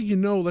 well,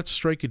 let's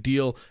strike a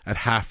deal at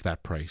half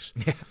that price.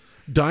 Yeah.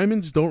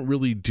 Diamonds don't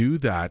really do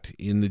that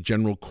in the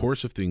general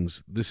course of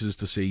things. This is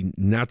to say,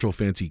 natural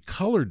fancy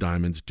color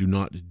diamonds do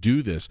not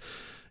do this.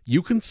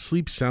 You can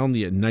sleep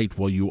soundly at night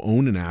while you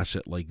own an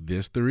asset like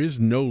this. There is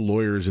no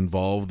lawyers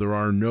involved. There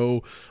are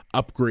no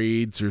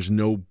upgrades. There's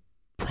no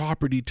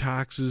property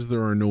taxes.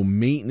 There are no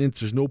maintenance.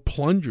 There's no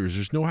plungers.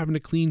 There's no having to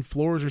clean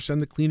floors or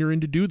send the cleaner in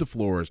to do the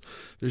floors.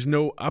 There's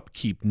no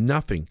upkeep,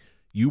 nothing.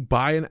 You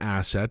buy an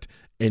asset,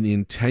 and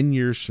in 10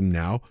 years from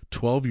now,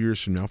 12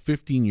 years from now,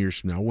 15 years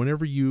from now,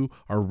 whenever you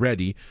are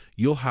ready,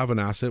 you'll have an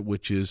asset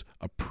which is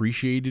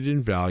appreciated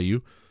in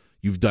value.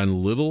 You've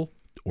done little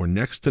or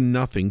next to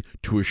nothing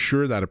to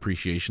assure that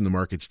appreciation. The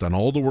market's done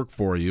all the work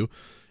for you,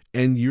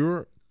 and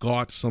you're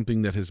got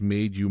something that has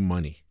made you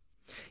money.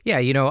 Yeah,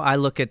 I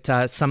look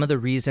at some of the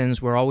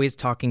reasons. We're always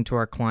talking to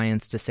our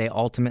clients to say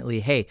ultimately,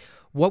 hey,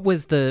 what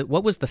was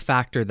the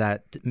factor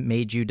that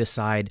made you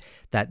decide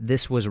that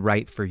this was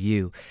right for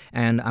you?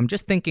 And I'm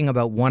just thinking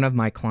about one of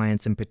my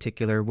clients in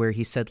particular where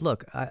he said,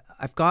 look,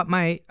 I've got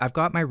my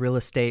real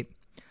estate,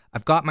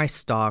 I've got my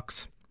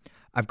stocks,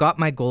 I've got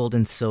my gold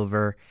and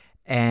silver,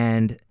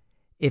 and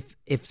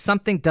if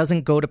something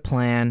doesn't go to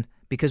plan,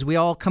 because we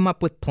all come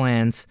up with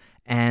plans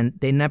and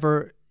they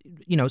never,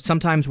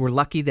 sometimes we're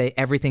lucky that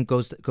everything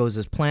goes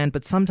as planned,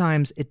 but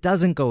sometimes it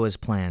doesn't go as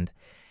planned.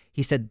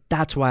 He said,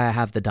 that's why I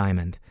have the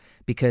diamond.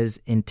 Because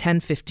in 10,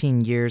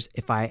 15 years,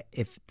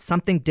 if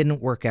something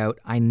didn't work out,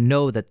 I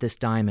know that this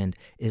diamond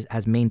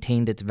has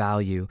maintained its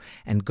value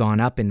and gone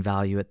up in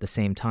value at the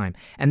same time.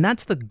 And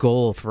that's the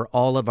goal for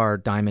all of our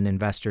diamond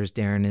investors,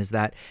 Darren, is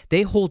that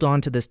they hold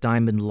on to this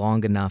diamond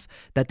long enough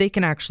that they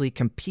can actually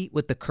compete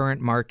with the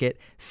current market,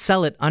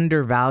 sell it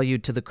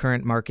undervalued to the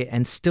current market,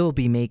 and still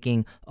be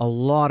making a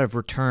lot of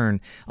return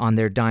on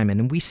their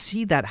diamond. And we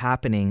see that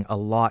happening a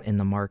lot in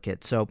the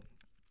market. So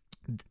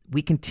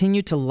we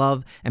continue to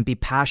love and be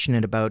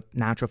passionate about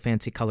natural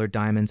fancy colored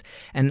diamonds.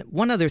 And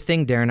one other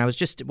thing,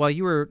 Darren, while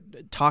you were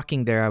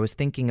talking there, I was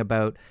thinking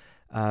about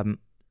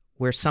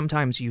where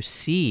sometimes you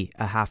see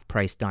a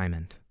half-price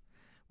diamond,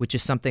 which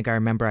is something I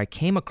remember I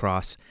came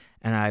across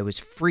and I was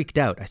freaked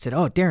out. I said,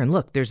 oh, Darren,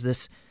 look, there's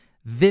this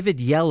vivid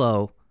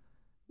yellow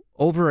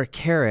over a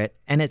carat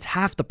and it's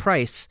half the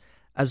price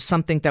as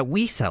something that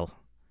we sell.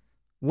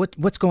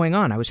 What's going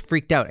on? I was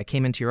freaked out. I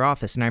came into your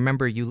office, and I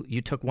remember you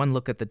took one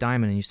look at the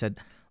diamond, and you said,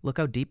 look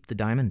how deep the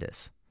diamond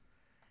is.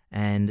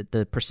 And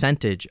the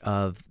percentage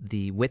of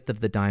the width of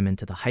the diamond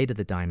to the height of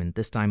the diamond,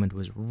 this diamond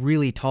was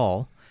really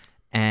tall,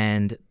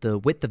 and the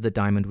width of the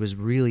diamond was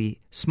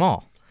really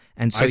small.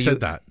 And so I said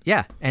that.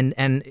 Yeah,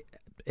 and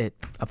it,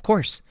 of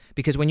course,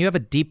 because when you have a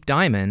deep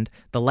diamond,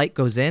 the light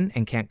goes in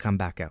and can't come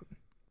back out.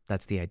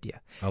 That's the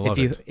idea. I love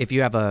it. If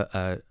you have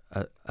a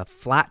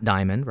flat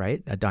diamond,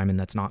 right, a diamond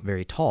that's not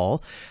very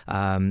tall,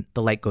 the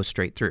light goes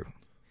straight through.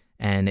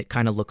 And it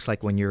kind of looks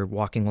like when you're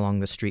walking along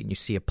the street and you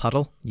see a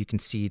puddle, you can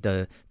see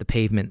the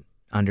pavement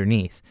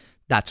underneath.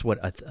 That's what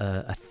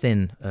a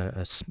thin,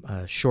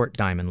 short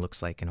diamond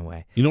looks like in a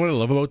way. You know what I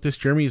love about this,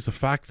 Jeremy, is the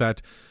fact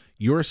that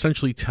you're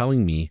essentially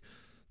telling me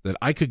that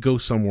I could go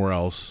somewhere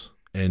else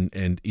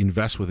and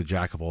invest with a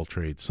jack of all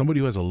trades, somebody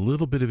who has a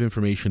little bit of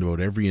information about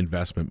every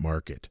investment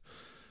market.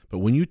 But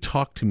when you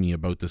talk to me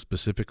about the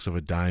specifics of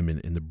a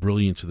diamond and the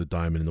brilliance of the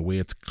diamond and the way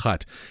it's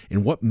cut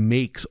and what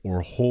makes or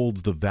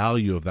holds the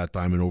value of that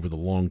diamond over the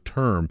long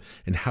term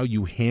and how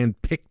you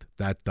handpicked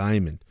that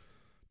diamond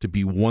to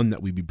be one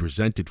that we be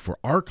presented for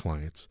our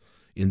clients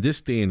in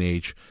this day and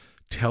age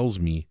tells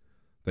me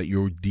that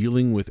you're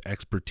dealing with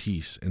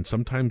expertise, and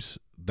sometimes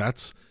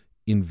that's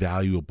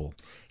invaluable.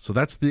 So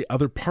that's the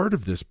other part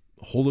of this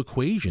whole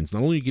equation. It's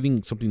not only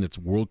getting something that's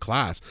world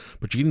class,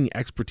 but you're getting the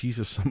expertise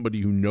of somebody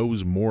who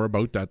knows more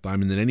about that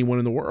diamond than anyone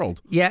in the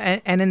world.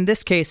 Yeah, and in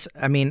this case,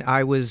 I mean,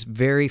 I was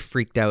very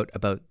freaked out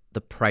about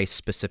the price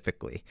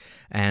specifically,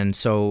 and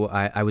so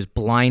I was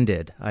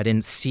blinded. I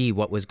didn't see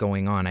what was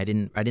going on. I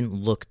didn't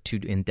look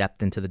too in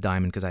depth into the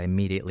diamond because I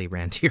immediately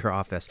ran to your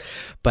office.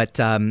 But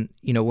when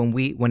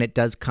it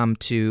does come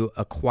to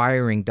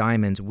acquiring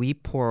diamonds, we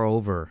pour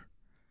over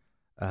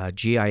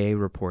GIA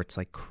reports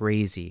like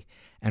crazy.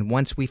 And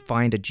once we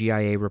find a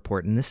GIA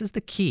report, and this is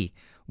the key,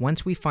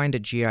 once we find a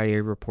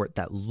GIA report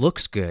that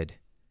looks good,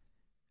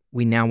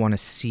 we now want to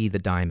see the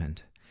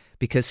diamond.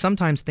 Because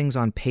sometimes things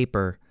on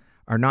paper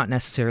are not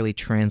necessarily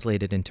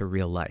translated into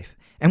real life.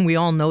 And we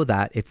all know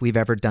that if we've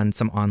ever done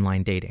some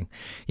online dating.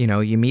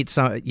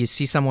 You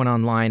see someone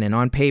online and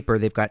on paper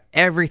they've got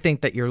everything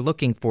that you're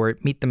looking for,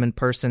 meet them in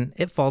person,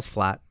 it falls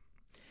flat.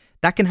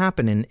 That can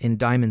happen in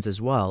diamonds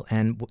as well.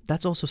 And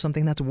that's also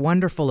something that's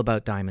wonderful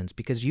about diamonds,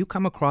 because you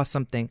come across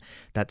something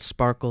that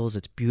sparkles,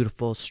 it's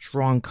beautiful,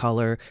 strong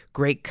color,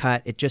 great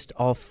cut, it just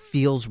all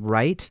feels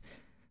right.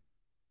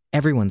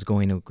 everyone's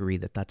going to agree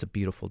that that's a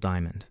beautiful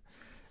diamond.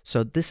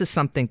 So this is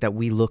something that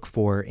we look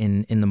for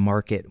in the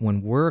market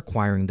when we're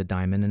acquiring the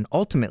diamond. And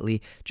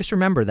ultimately, just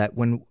remember that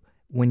when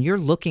you're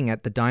looking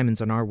at the diamonds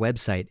on our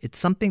website, it's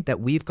something that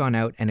we've gone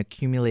out and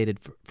accumulated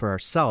for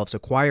ourselves,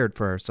 acquired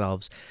for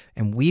ourselves,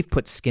 and we've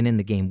put skin in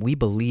the game. We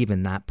believe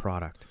in that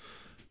product.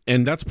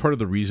 And that's part of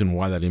the reason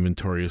why that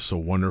inventory is so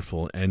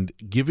wonderful. And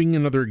giving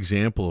another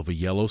example of a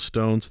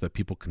Yellowstone so that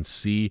people can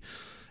see.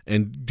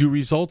 And do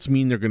results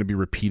mean they're going to be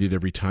repeated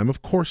every time?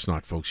 Of course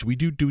not, folks. We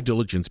do due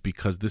diligence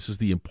because this is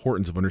the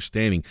importance of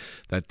understanding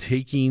that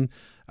taking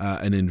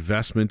an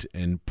investment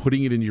and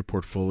putting it in your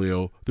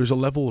portfolio, there's a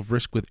level of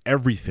risk with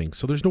everything.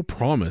 So there's no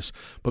promise.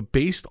 But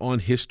based on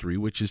history,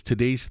 which is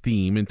today's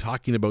theme, and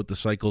talking about the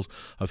cycles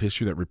of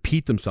history that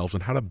repeat themselves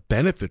and how to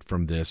benefit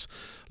from this,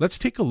 let's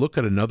take a look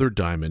at another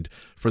diamond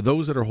for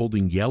those that are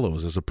holding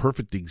yellows as a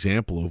perfect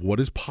example of what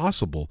is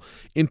possible.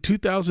 In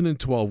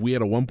 2012, we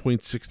had a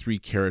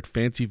 1.63 carat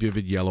fancy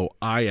vivid yellow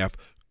IF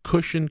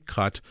cushion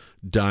cut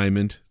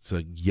diamond. It's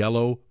a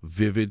yellow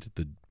vivid,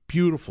 the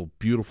beautiful,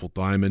 beautiful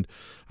diamond.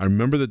 I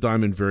remember the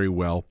diamond very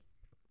well.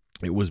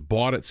 It was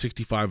bought at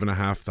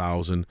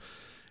 $65,500,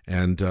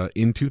 and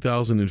in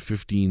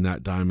 2015,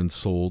 that diamond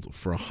sold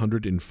for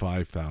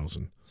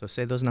 $105,000. So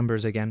say those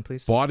numbers again,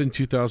 please. Bought in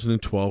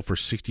 2012 for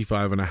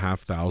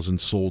 $65,500,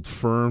 sold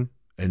firm,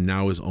 and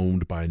now is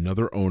owned by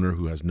another owner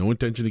who has no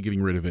intention of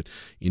getting rid of it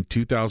in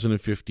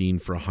 2015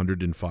 for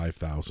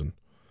 $105,000.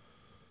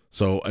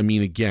 So, I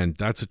mean, again,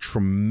 that's a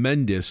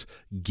tremendous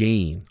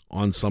gain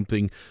on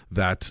something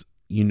that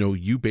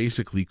you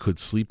basically could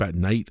sleep at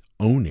night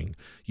owning.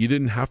 You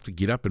didn't have to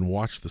get up and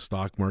watch the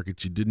stock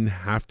market. You didn't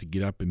have to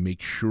get up and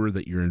make sure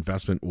that your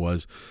investment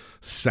was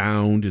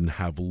sound and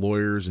have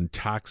lawyers and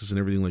taxes and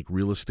everything like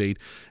real estate.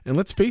 And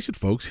let's face it,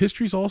 folks,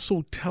 history's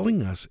also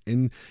telling us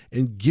and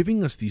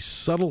giving us these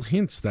subtle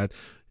hints that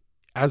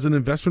as an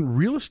investment,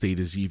 real estate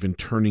is even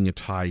turning a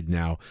tide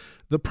now.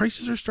 The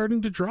prices are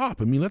starting to drop.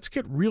 I mean, let's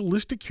get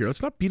realistic here.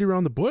 Let's not beat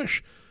around the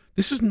bush.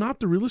 This is not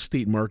the real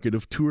estate market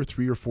of 2 or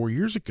 3 or 4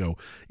 years ago.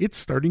 It's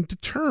starting to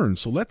turn.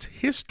 So let's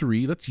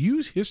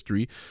use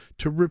history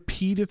to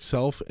repeat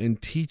itself and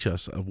teach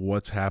us of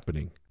what's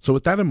happening. So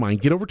with that in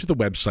mind, get over to the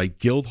website,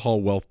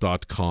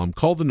 guildhallwealth.com.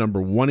 Call the number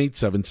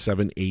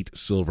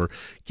 1-877-8-SILVER.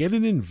 Get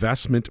an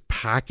investment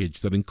package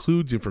that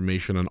includes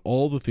information on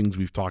all the things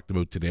we've talked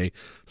about today.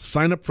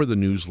 Sign up for the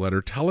newsletter.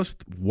 Tell us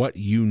what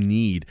you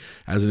need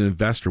as an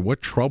investor,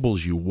 what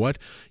troubles you, what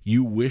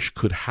you wish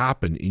could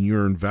happen in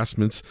your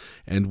investments,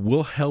 and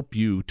we'll help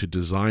you to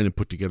design and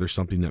put together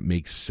something that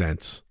makes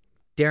sense.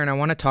 Darren, I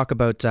want to talk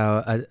about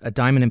a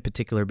diamond in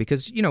particular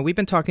because, we've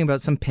been talking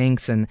about some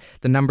pinks and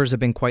the numbers have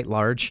been quite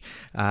large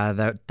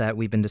that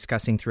we've been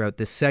discussing throughout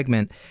this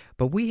segment.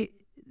 But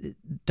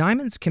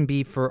diamonds can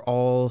be for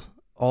all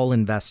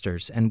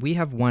investors, and we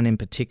have one in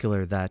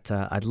particular that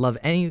I'd love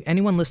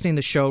anyone listening to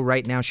the show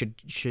right now should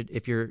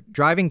if you're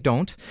driving,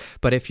 don't.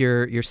 But if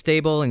you're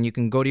stable and you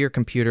can go to your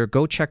computer,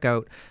 go check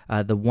out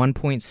the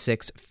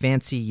 1.6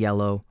 fancy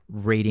yellow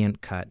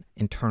radiant cut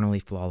internally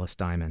flawless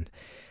diamond.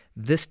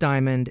 This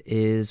diamond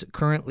is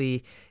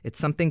currently, it's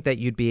something that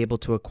you'd be able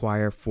to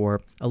acquire for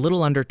a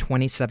little under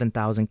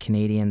 27,000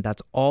 Canadian.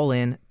 That's all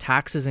in,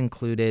 taxes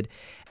included.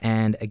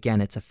 And again,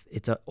 it's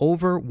a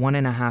over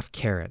 1.5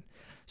 carat.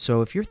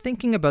 So if you're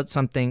thinking about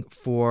something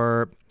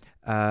for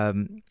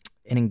an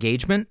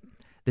engagement,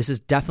 this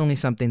is definitely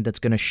something that's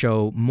going to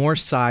show more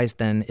size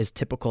than is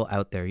typical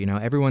out there.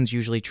 Everyone's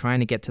usually trying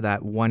to get to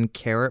that 1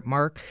 carat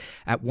mark.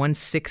 At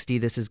 160,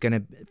 this is going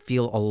to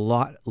feel a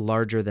lot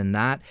larger than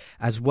that.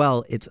 As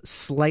well, it's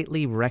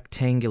slightly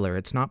rectangular.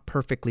 It's not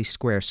perfectly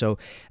square. So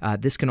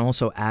this can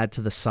also add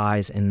to the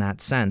size in that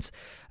sense.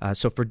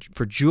 So for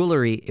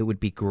jewelry, it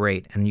would be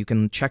great. And you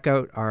can check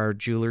out our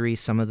jewelry,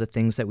 some of the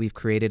things that we've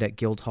created at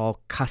Guildhall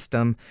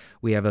Custom.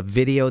 We have a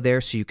video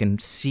there so you can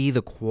see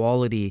the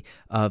quality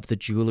of the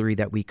jewelry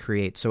that we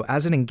create. So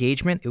as an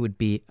engagement, it would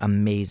be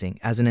amazing.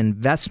 As an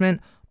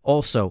investment,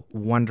 also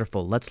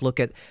wonderful. Let's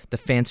look at the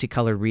Fancy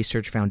Color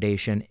Research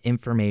Foundation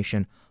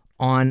information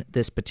on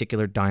this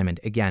particular diamond.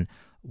 Again,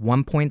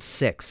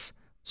 1.6,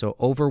 so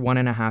over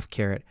 1.5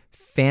 carat.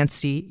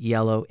 Fancy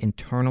yellow,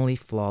 internally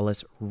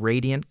flawless,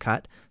 radiant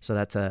cut. So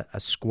that's a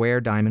square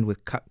diamond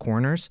with cut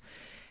corners.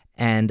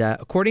 And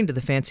according to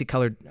the Fancy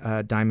Colored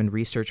Diamond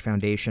Research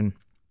Foundation,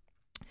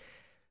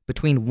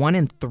 between 1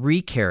 and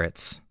 3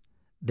 carats,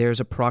 there's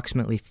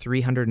approximately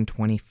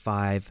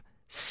 325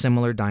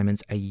 similar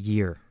diamonds a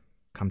year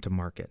come to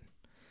market.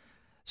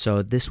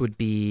 So this would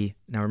be,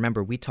 now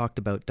remember, we talked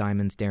about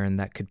diamonds, Darren,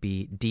 that could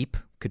be deep,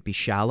 could be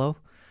shallow.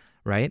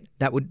 Right?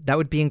 That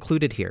would be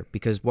included here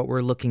because what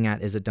we're looking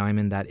at is a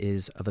diamond that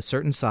is of a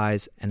certain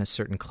size and a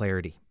certain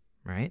clarity,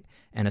 right?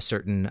 And a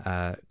certain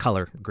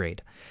color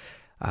grade.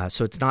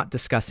 So it's not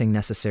discussing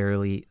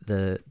necessarily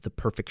the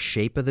perfect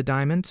shape of the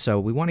diamond. So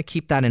we want to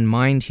keep that in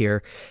mind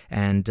here.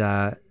 And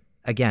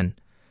again,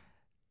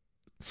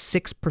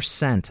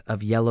 6%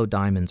 of yellow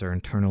diamonds are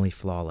internally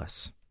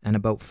flawless, and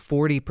about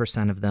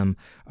 40% of them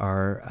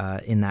are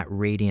in that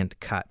radiant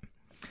cut.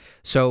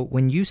 So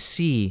when you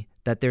see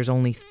that there's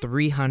only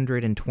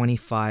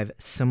 325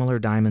 similar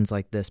diamonds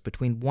like this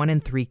between 1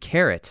 and 3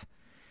 carat.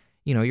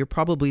 You're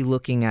probably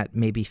looking at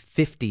maybe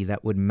 50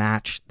 that would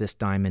match this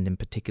diamond in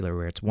particular,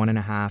 where it's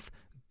 1.5,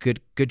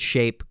 good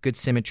shape, good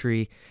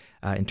symmetry,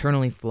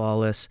 internally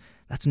flawless.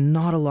 That's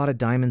not a lot of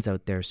diamonds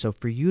out there. So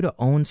for you to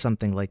own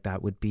something like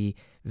that would be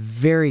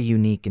very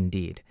unique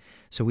indeed.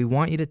 So we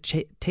want you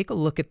to take a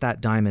look at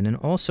that diamond. And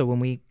also when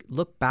we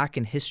look back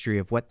in history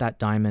of what that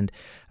diamond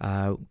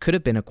could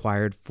have been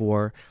acquired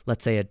for,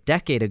 let's say a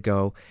decade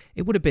ago,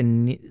 it would have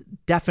been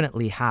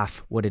definitely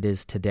half what it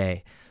is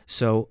today.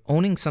 So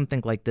owning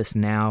something like this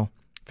now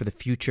for the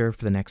future,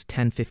 for the next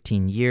 10,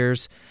 15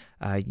 years,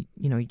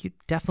 you'd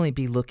definitely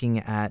be looking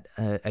at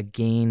a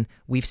gain.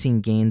 We've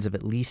seen gains of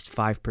at least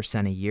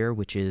 5% a year,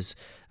 which is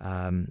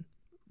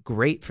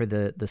great for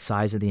the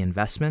size of the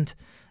investment.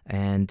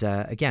 And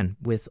again,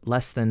 with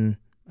less than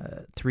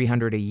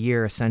 300 a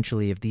year,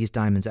 essentially, of these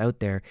diamonds out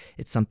there,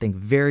 it's something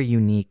very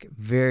unique,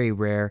 very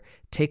rare.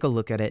 Take a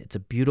look at it. It's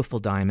a beautiful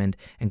diamond.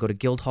 And go to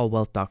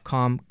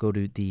guildhallwealth.com, go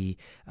to the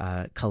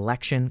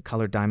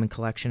colored diamond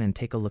collection, and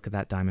take a look at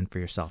that diamond for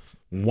yourself.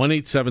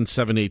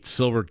 18778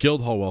 Silver,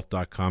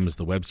 guildhallwealth.com is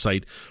the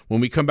website.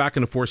 When we come back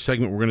in the fourth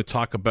segment, we're going to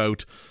talk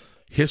about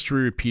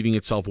history repeating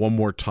itself one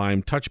more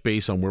time, touch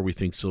base on where we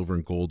think silver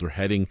and gold are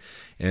heading.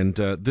 And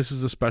this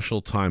is a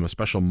special time, a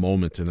special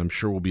moment, and I'm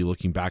sure we'll be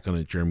looking back on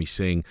it, Jeremy,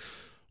 saying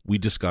we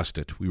discussed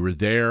it. We were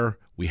there.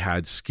 We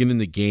had skin in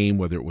the game,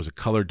 whether it was a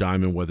colored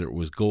diamond, whether it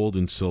was gold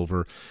and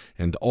silver,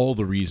 and all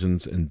the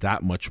reasons and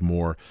that much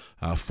more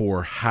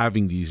for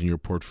having these in your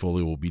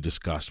portfolio will be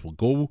discussed. We'll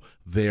go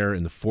there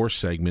in the fourth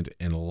segment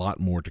and a lot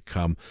more to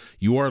come.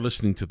 You are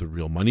listening to The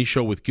Real Money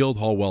Show with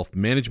Guildhall Wealth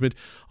Management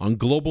on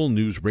Global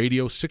News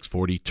Radio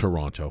 640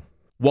 Toronto.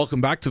 Welcome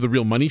back to The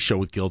Real Money Show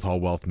with Guildhall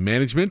Wealth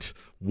Management.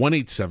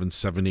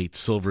 18778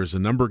 Silver is the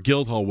number.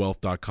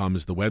 Guildhallwealth.com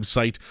is the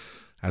website.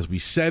 As we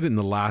said in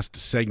the last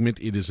segment,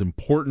 it is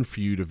important for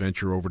you to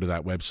venture over to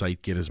that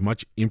website, get as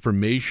much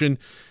information,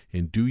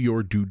 and do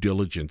your due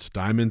diligence.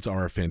 Diamonds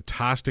are a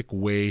fantastic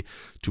way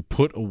to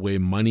put away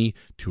money,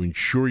 to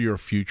ensure your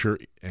future,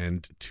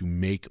 and to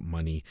make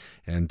money.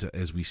 And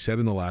as we said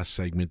in the last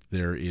segment,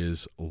 there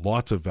is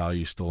lots of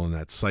value still on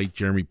that site.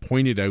 Jeremy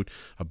pointed out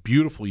a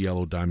beautiful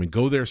yellow diamond.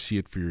 Go there, see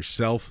it for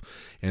yourself,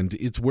 and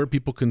it's where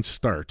people can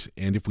start.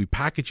 And if we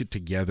package it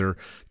together,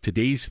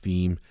 today's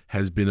theme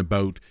has been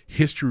about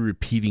history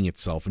repeating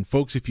itself. And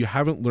folks, if you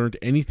haven't learned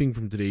anything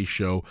from today's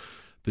show,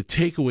 the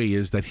takeaway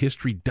is that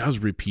history does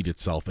repeat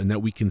itself and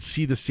that we can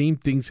see the same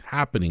things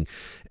happening.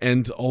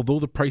 And although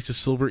the price of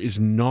silver is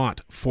not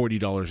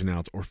 $40 an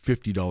ounce or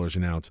 $50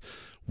 an ounce,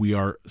 we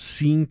are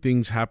seeing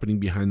things happening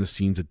behind the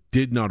scenes that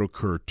did not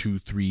occur 2,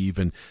 3,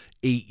 even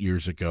 8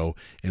 years ago.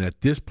 And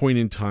at this point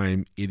in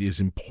time, it is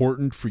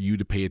important for you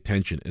to pay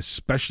attention,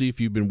 especially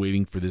if you've been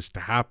waiting for this to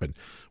happen.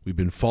 We've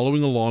been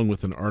following along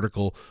with an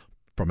article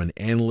from an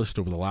analyst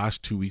over the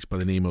last 2 weeks by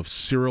the name of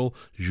Cyril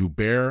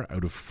Joubert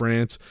out of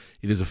France.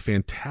 It is a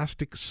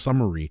fantastic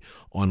summary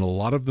on a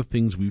lot of the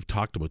things we've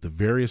talked about, the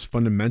various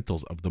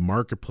fundamentals of the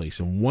marketplace.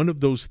 And one of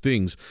those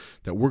things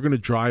that we're going to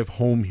drive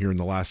home here in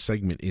the last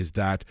segment is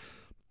that,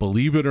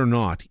 believe it or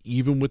not,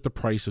 even with the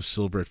price of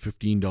silver at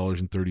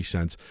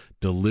 $15.30,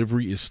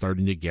 delivery is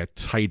starting to get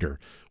tighter.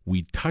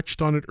 We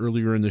touched on it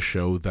earlier in the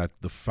show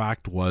that the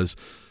fact was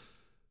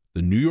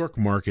the New York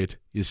market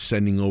is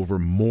sending over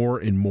more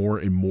and more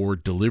and more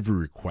delivery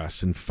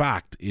requests. In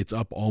fact, it's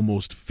up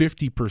almost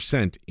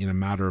 50% in a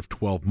matter of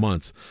 12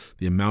 months,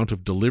 the amount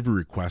of delivery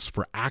requests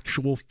for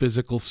actual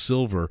physical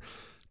silver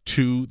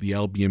to the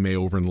LBMA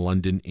over in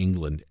London,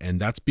 England.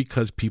 And that's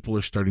because people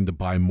are starting to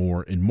buy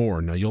more and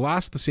more. Now, you'll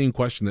ask the same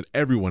question that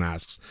everyone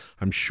asks,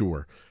 I'm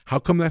sure. How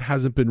come that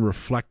hasn't been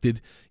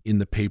reflected in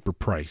the paper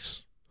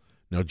price?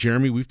 Now,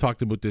 Jeremy, we've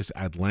talked about this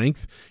at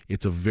length.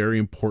 It's a very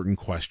important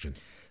question.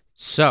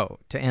 So,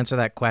 to answer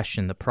that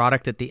question, the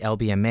product at the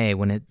LBMA,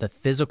 when the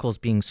physical is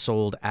being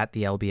sold at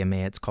the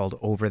LBMA, it's called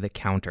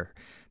over-the-counter.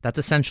 That's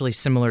essentially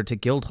similar to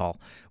Guildhall.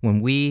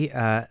 When we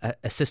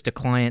assist a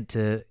client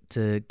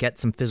to get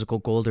some physical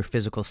gold or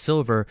physical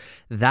silver,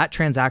 that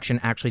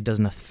transaction actually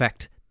doesn't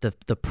affect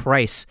the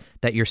price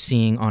that you're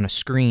seeing on a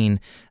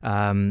screen,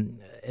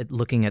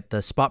 looking at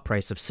the spot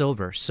price of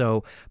silver.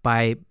 So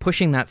by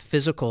pushing that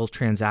physical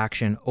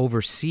transaction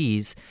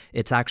overseas,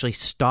 it's actually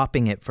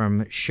stopping it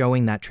from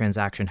showing that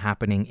transaction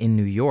happening in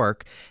New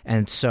York.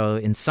 And so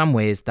in some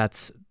ways,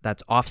 that's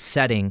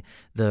offsetting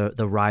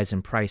the rise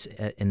in price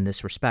in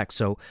this respect.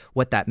 So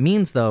what that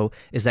means, though,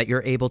 is that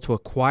you're able to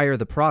acquire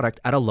the product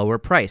at a lower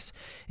price.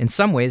 In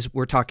some ways,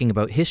 we're talking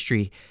about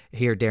history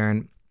here,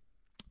 Darren.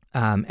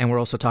 And we're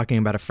also talking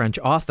about a French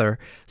author.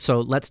 So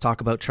let's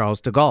talk about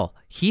Charles de Gaulle.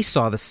 He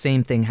saw the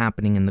same thing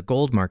happening in the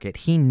gold market.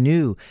 He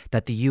knew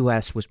that the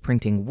U.S. was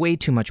printing way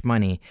too much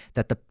money,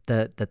 that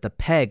the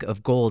peg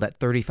of gold at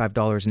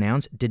 $35 an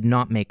ounce did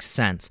not make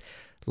sense.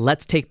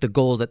 let's take the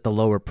gold at the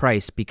lower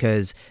price,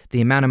 because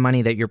the amount of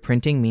money that you're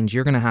printing means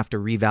you're going to have to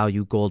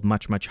revalue gold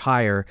much, much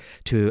higher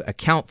to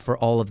account for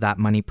all of that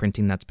money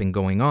printing that's been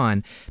going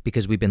on,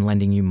 because we've been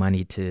lending you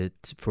money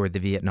for the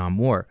Vietnam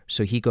War.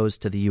 So he goes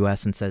to the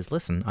U.S. and says,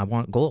 listen, I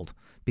want gold,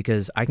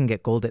 because I can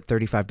get gold at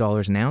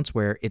 $35 an ounce,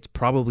 where it's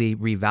probably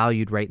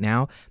revalued right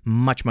now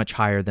much, much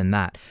higher than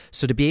that.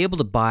 So to be able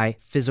to buy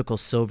physical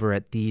silver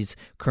at these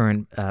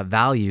current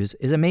values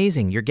is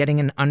amazing. You're getting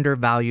an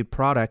undervalued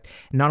product.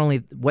 Not only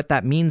what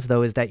that means,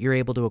 though, is that you're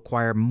able to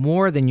acquire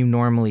more than you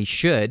normally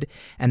should,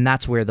 and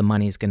that's where the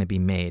money is going to be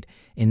made.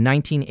 In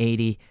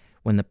 1980,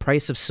 when the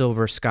price of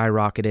silver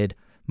skyrocketed,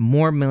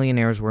 more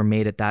millionaires were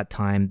made at that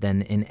time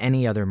than in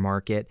any other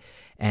market.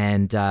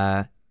 And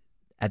at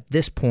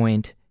this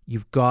point,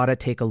 you've got to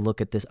take a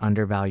look at this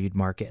undervalued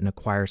market and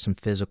acquire some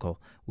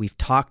physical. We've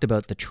talked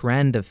about the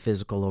trend of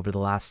physical over the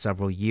last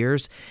several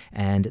years,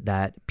 and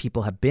that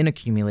people have been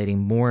accumulating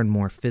more and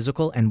more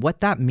physical. And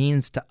what that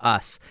means to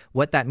us,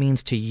 what that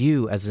means to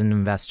you as an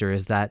investor,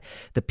 is that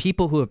the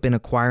people who have been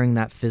acquiring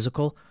that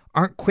physical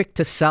aren't quick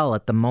to sell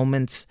at the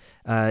moment's,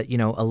 a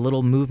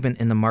little movement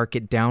in the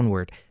market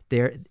downward.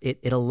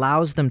 It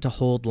allows them to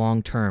hold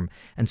long term.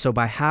 And so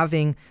by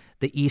having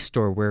the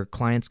e-store, where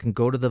clients can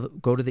go to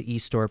the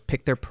e-store,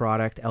 pick their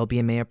product,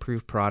 LBMA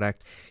approved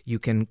product, you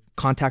can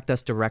contact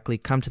us directly,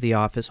 come to the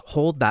office,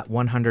 hold that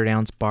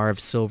 100-ounce bar of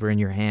silver in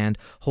your hand,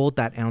 hold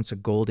that ounce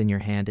of gold in your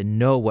hand, and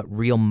know what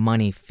real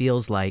money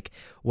feels like,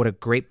 what a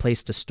great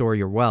place to store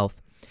your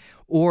wealth.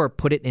 Or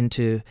put it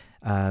into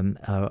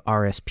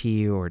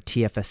RSP or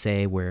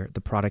TFSA, where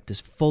the product is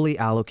fully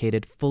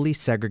allocated, fully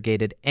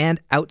segregated, and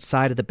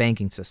outside of the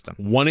banking system.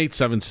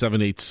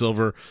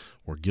 1-877-8-SILVER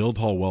or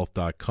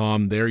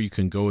guildhallwealth.com. There you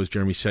can go, as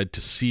Jeremy said,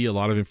 to see a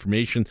lot of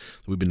information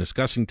that we've been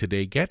discussing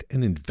today. Get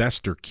an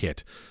investor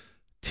kit.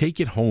 Take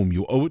it home.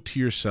 You owe it to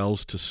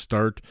yourselves to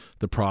start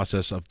the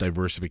process of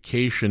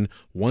diversification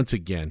once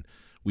again.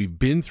 We've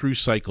been through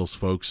cycles,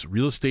 folks.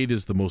 Real estate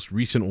is the most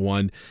recent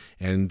one,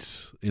 and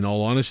in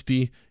all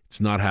honesty, it's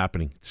not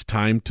happening. It's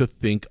time to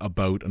think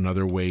about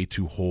another way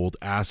to hold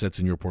assets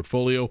in your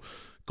portfolio.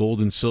 Gold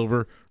and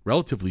silver,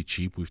 relatively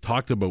cheap. We've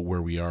talked about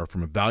where we are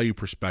from a value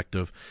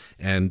perspective,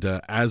 and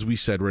as we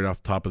said right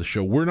off the top of the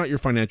show, we're not your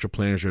financial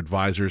planners or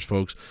advisors,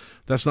 folks.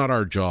 That's not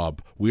our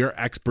job. We are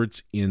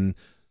experts in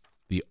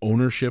the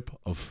ownership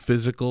of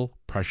physical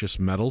precious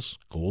metals,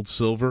 gold,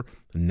 silver,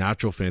 and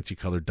natural fancy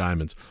colored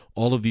diamonds.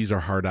 All of these are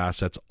hard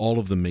assets. All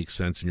of them make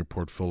sense in your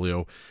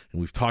portfolio, and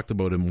we've talked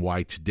about them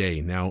why today.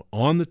 Now,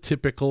 on the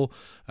typical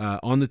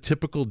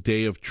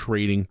day of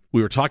trading,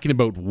 we were talking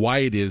about why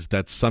it is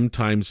that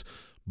sometimes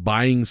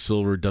buying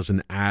silver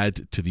doesn't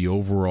add to the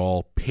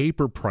overall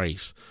paper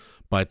price.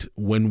 But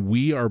when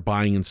we are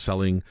buying and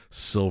selling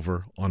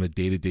silver on a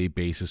day-to-day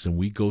basis, and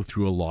we go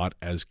through a lot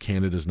as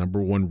Canada's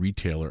 #1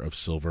 retailer of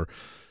silver,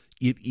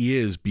 it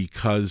is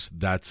because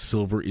that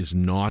silver is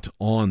not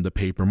on the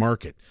paper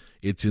market.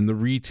 It's in the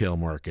retail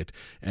market.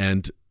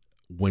 And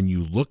when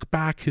you look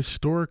back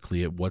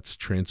historically at what's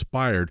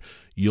transpired,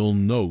 you'll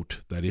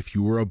note that if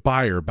you were a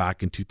buyer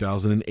back in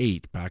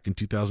 2008, back in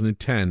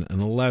 2010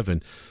 and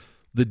 11,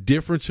 the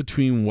difference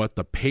between what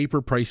the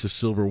paper price of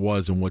silver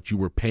was and what you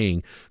were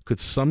paying could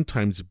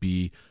sometimes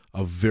be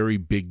a very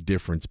big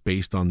difference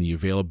based on the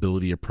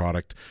availability of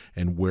product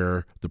and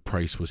where the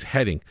price was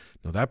heading.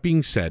 Now, that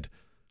being said,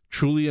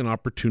 truly an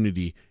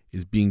opportunity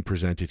is being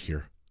presented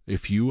here.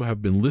 If you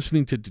have been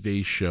listening to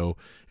today's show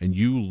and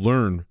you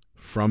learn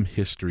from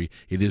history,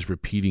 it is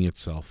repeating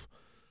itself.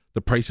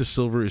 The price of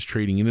silver is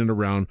trading in and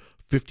around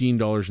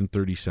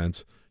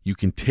 $15.30. You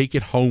can take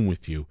it home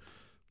with you.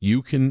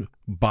 You can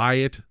buy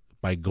it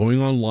by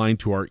going online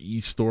to our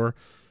e-store,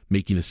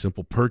 making a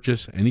simple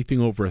purchase.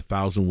 Anything over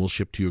 $1,000 will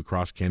ship to you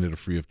across Canada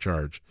free of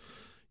charge.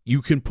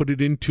 You can put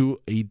it into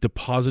a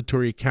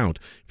depository account.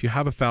 If you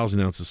have 1,000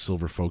 ounces of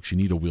silver, folks, you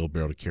need a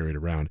wheelbarrow to carry it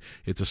around.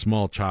 It's a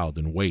small child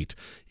in weight,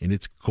 and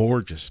it's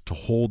gorgeous to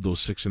hold those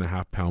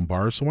 6.5-pound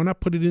bars, so why not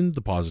put it in the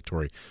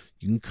depository?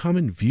 You can come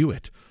and view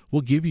it.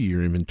 We'll give you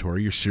your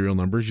inventory, your serial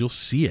numbers. You'll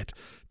see it.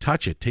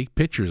 Touch it. Take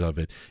pictures of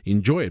it.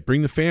 Enjoy it.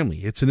 Bring the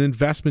family. It's an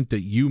investment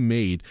that you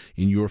made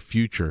in your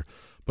future.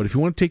 But if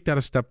you want to take that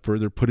a step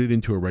further, put it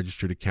into a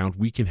registered account,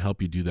 we can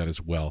help you do that as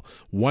well.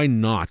 Why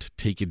not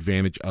take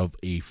advantage of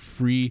a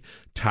free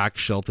tax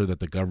shelter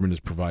that the government has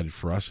provided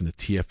for us in the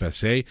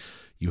TFSA?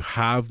 You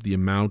have the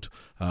amount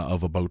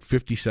of about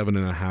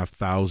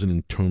 $57,500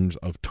 in terms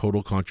of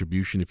total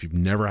contribution if you've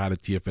never had a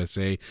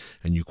TFSA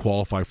and you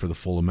qualify for the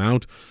full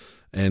amount.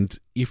 And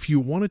if you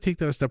want to take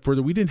that a step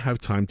further, we didn't have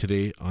time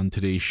today on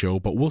today's show,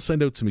 but we'll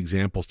send out some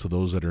examples to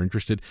those that are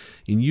interested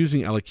in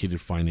using allocated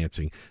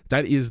financing.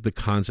 That is the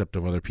concept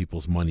of other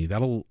people's money.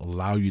 That'll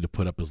allow you to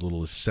put up as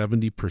little as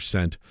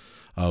 70%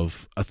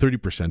 of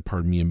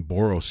 30%, and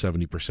borrow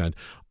 70%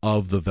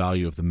 of the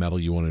value of the metal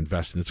you want to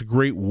invest in. It's a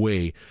great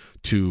way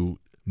to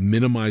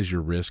minimize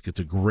your risk. It's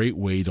a great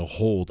way to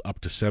hold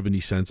up to 70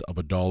 cents of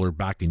a dollar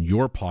back in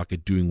your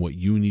pocket, doing what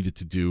you needed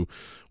to do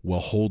while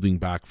holding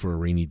back for a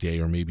rainy day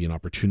or maybe an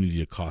opportunity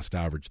to cost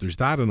average. There's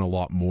that and a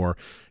lot more.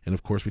 And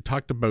of course, we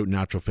talked about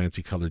natural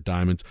fancy colored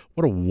diamonds.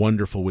 What a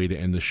wonderful way to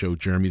end the show,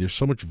 Jeremy. There's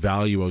so much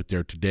value out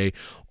there today.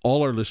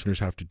 All our listeners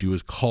have to do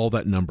is call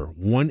that number,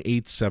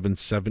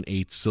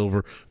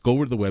 1-877-8-SILVER. Go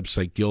over to the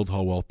website,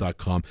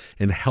 guildhallwealth.com,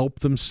 and help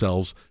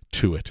themselves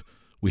to it.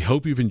 We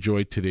hope you've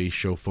enjoyed today's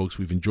show, folks.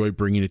 We've enjoyed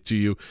bringing it to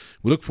you.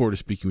 We look forward to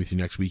speaking with you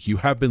next week. You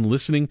have been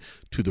listening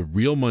to The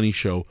Real Money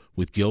Show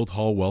with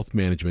Guildhall Wealth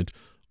Management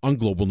on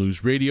Global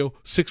News Radio,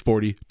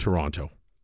 640 Toronto.